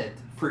without it,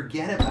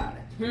 forget about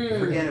it.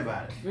 Forget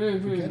about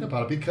it. Forget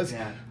about it, because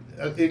Yeah.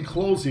 in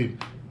closing,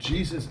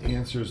 Jesus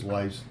answers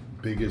life's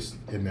biggest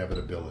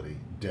inevitability,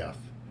 death.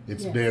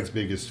 It's Yes. man's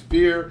biggest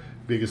fear,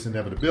 biggest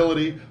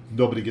inevitability.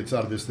 Nobody gets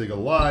out of this thing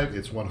alive.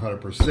 It's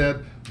 100%.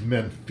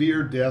 Men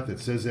fear death. It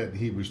says that in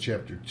Hebrews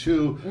chapter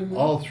 2,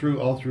 all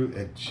through,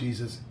 and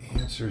Jesus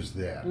answers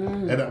that.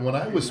 And when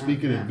I was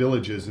speaking in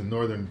villages in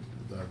northern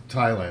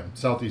Thailand,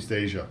 Southeast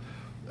Asia,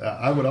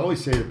 I would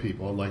always say to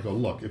people, like, oh,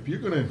 look, if you're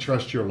going to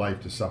entrust your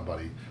life to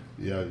somebody,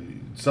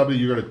 somebody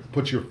you're going to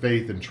put your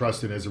faith and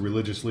trust in as a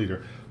religious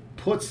leader,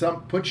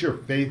 put your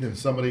faith in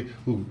somebody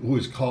who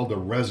is called the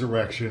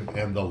resurrection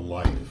and the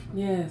life.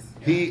 Yes.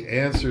 He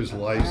answers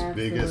life's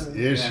Absolutely. biggest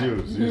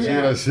issues. You see Yeah.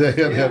 what I'm saying?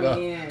 Yeah. You know?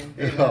 Amen.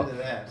 You Amen know? to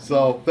that.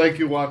 So thank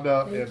you,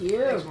 Wanda. Thank and you.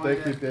 Thanks, Thank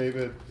you, Wanda.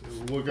 David.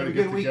 We're going Have to a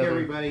get good week, together.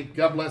 everybody.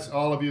 God bless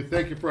all of you.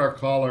 Thank you for our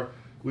caller.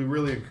 We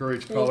really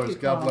encourage Thank callers. you,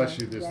 God bless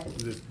caller. you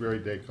Yes. this very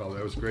day, caller.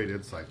 That was great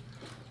insight.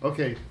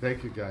 Okay,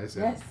 thank you guys.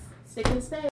 And Yes. Stick and stay.